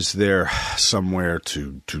do? Is there somewhere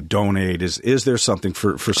to donate? Is there something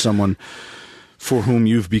for someone for whom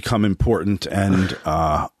you've become important? And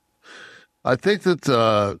I think that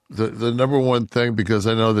the number one thing, because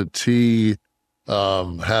I know that T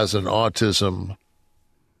has an autism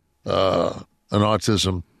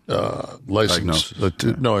license. But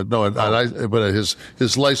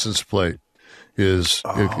his license plate is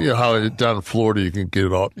how down in Florida you can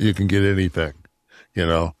get anything. You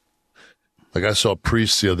know, like I saw a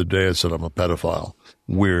priest the other day and said I'm a pedophile.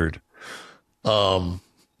 Weird. But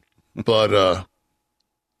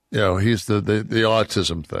he's the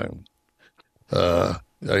autism thing.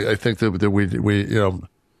 I think that we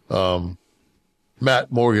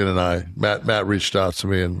Matt Morgan and I, Matt reached out to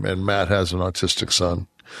me, and Matt has an autistic son,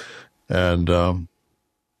 and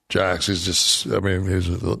Jax, he's he's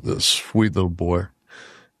a sweet little boy,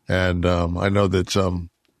 and I know that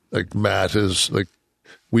like Matt is like.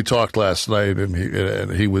 We talked last night,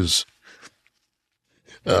 and he was,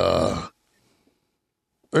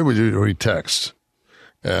 we text,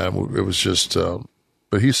 and it was just,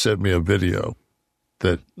 but he sent me a video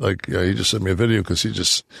that, he just sent me a video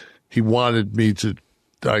because he wanted me to,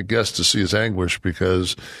 I guess, to see his anguish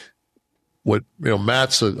because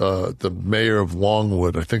Matt's the mayor of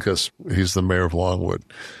Longwood. I think he's the mayor of Longwood,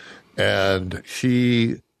 and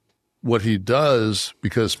what he does,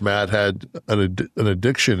 because Matt had an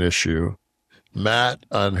addiction issue, Matt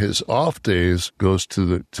on his off days goes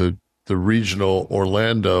to the regional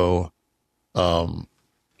Orlando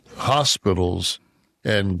hospitals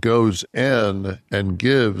and goes in and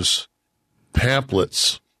gives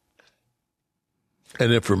pamphlets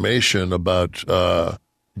and information about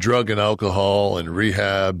drug and alcohol and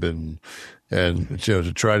rehab and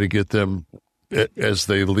to try to get them as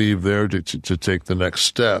they leave there to take the next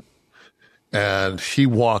step. And he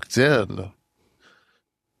walked in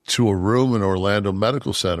to a room in Orlando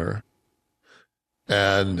Medical Center,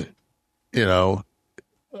 and, you know,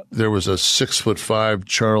 there was a 6'5"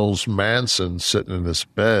 Charles Manson sitting in this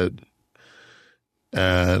bed,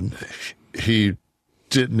 and he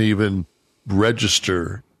didn't even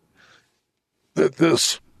register that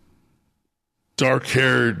this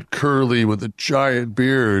dark-haired, curly, with a giant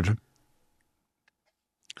beard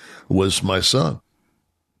was my son.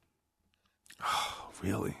 Oh,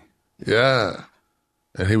 really? Yeah.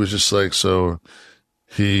 And he was just like,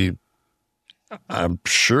 I'm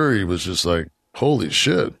sure he was just like, holy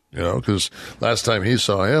shit, you know, because last time he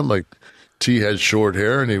saw him, like, T had short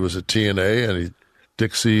hair and he was a TNA, and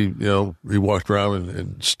Dixie, you know, he walked around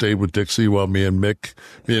and stayed with Dixie while me and Mick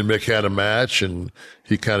had a match, and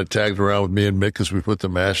he kind of tagged around with me and Mick because we put the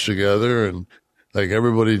match together, and like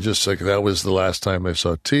everybody just like that was the last time I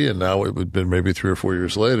saw T, and now it would have been maybe 3 or 4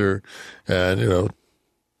 years later, and you know,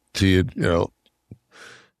 T had, you know,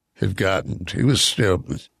 he was, you know,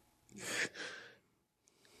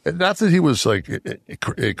 not that he was like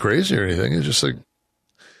crazy or anything. It's just like,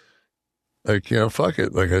 you know, fuck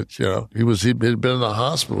it. Like, you know, he'd been in the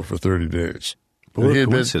hospital for 30 days. What a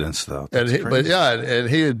coincidence, though. And he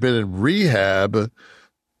had been in rehab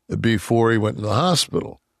before he went in the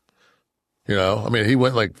hospital. You know, I mean, he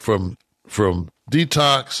went like from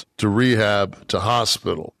detox to rehab to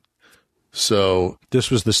hospital. So this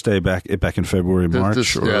was the stay back in February, March.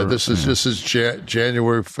 This is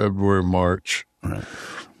January, February, March. Right.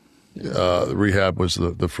 The rehab was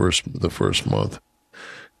the first month,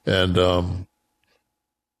 and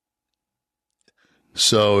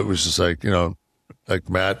so it was just like, you know, like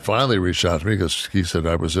Matt finally reached out to me because he said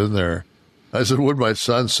I was in there. I said, "What'd my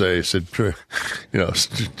son say?" He said, "You know,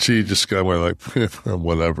 she just kind of went like,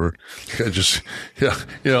 whatever." I just, yeah,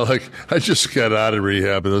 you know, like I just got out of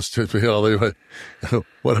rehab, and those two, you know, they went,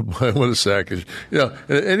 what a sackage, you know.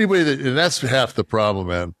 And that's half the problem,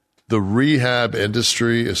 man. The rehab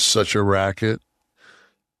industry is such a racket.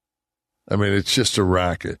 I mean, it's just a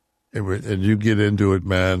racket, and you get into it,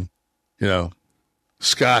 man. You know,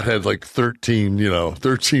 Scott had like 13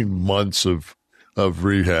 months of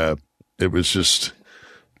rehab. It was just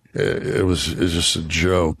a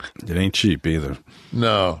joke. It ain't cheap either.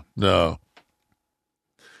 No.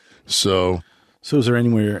 So is there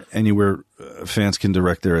anywhere fans can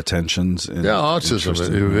direct their attentions? Autism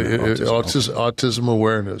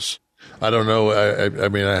awareness. I don't know. I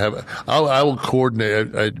mean, I will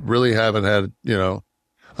coordinate. I really haven't had, you know,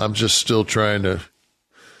 I'm just still trying to,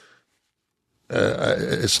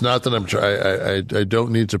 it's not that I'm trying, I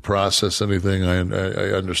don't need to process anything.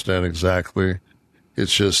 I understand exactly.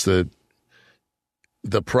 It's just that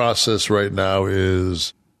the process right now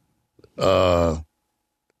is,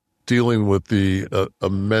 dealing with the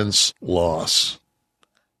immense loss.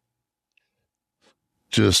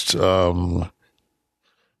 Just in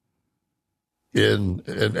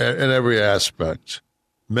every aspect.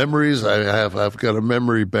 Memories I've got a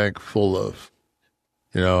memory bank full of.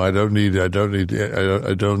 You know, I don't need anything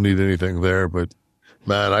there, but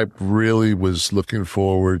man, I really was looking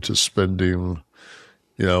forward to spending,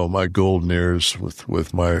 you know, my golden years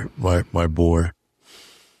with my boy.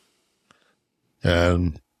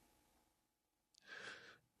 And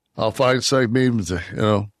I'll find means, you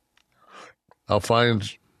know, I'll find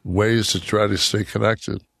ways to try to stay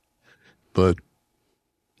connected, but,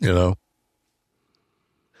 you know.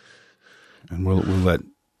 And we'll let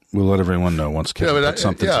everyone know once Kevin puts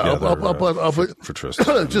something together for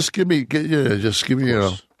Tristen. Just give me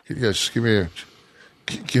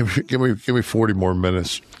 40 more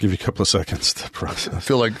minutes. Give you a couple of seconds to process. I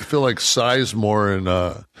feel like Sizemore in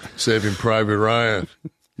Saving Private Ryan.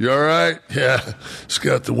 You all right? Yeah. Just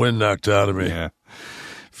got the wind knocked out of me. Yeah.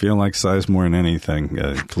 Feeling like Sizemore in anything,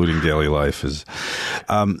 including daily life is.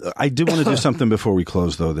 I do want to do something before we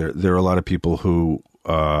close, though. There are a lot of people who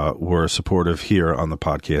were supportive here on the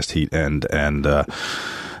podcast Heat and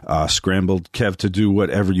scrambled Kev to do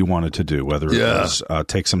whatever you wanted to do, whether it was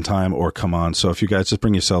take some time or come on. So if you guys just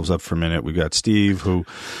bring yourselves up for a minute, we've got Steve who.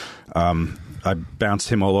 I bounced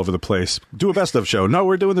him all over the place. Do a best of show. No,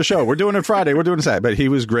 we're doing the show. We're doing it Friday. We're doing it Saturday. But he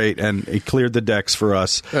was great, and he cleared the decks for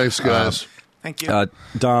us. Thanks, guys. Thank you.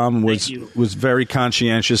 Dom was very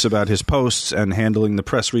conscientious about his posts and handling the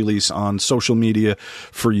press release on social media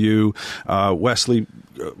for you. Wesley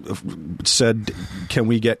said, "Can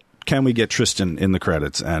we get Tristen in the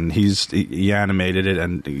credits?" And he animated it,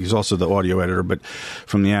 and he's also the audio editor. But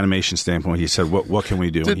from the animation standpoint, he said, "What can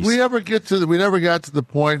we do?" Did we ever get to? We never got to the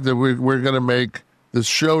point that we're going to make this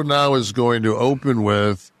show. Now is going to open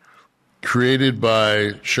with created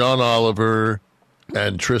by Sean Oliver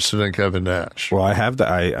and Tristen and Kevin Nash. Well, I have that.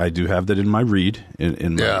 I do have that in my read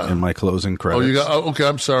in my closing credits. Oh, you got? Oh, okay,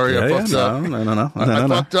 I'm sorry. I fucked up.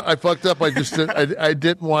 No. I fucked up. I just I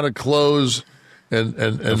didn't want to close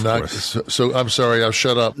and not. So I'm sorry. I'll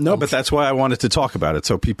shut up. No, but that's why I wanted to talk about it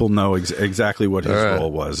so people know exactly what his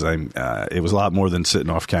role was. It was a lot more than sitting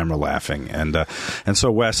off camera laughing, and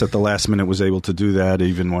so Wes at the last minute was able to do that,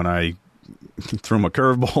 even when I threw him a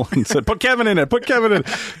curveball and said, "Put Kevin in it, put Kevin in."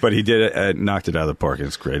 But he did it, knocked it out of the park.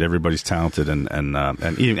 It's great. Everybody's talented,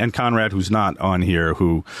 and Conrad, who's not on here,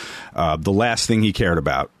 who the last thing he cared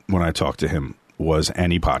about when I talked to him was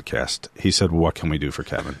any podcast. He said, "What can we do for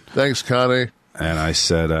Kevin?" Thanks, Connie. And I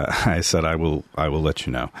said, I will let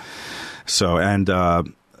you know. So, and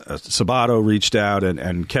Sabato reached out,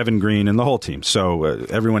 and Kevin Green and the whole team. So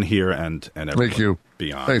everyone here and everyone Thank you.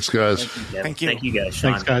 beyond. Thanks, guys. Thank you guys,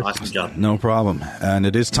 Sean. Thanks, guys. Awesome job. No problem. And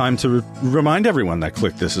it is time to remind everyone that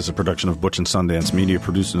Kliq This is a production of Butch and Sundance Media,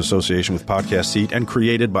 produced in association with Podcast Seat, and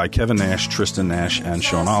created by Kevin Nash, Tristen Nash, and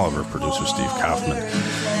Sean Oliver. Producer Steve Kaufman.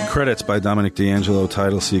 Credits by Dominic D'Angelo,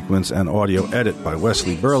 title sequence and audio edit by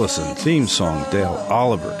Wesley Burleson. Theme song, Dale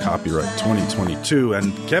Oliver, copyright 2022.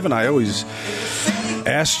 And Kevin, I always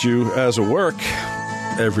asked you as a work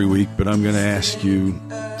every week, but I'm going to ask you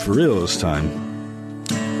for real this time.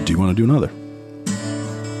 Do you want to do another?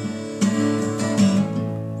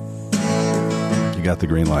 You got the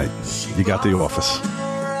green light. You got the office.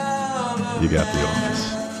 You got the office.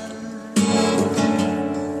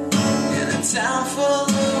 Town full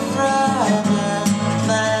of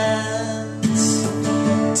romance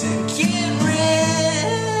to get rid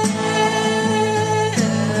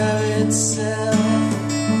of itself.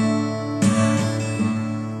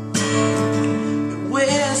 It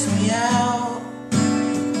wears me out.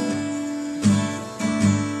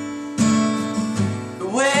 It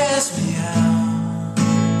wears me out.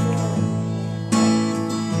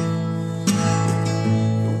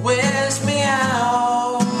 It wears me out.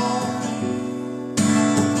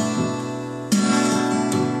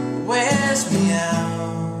 Wears me out.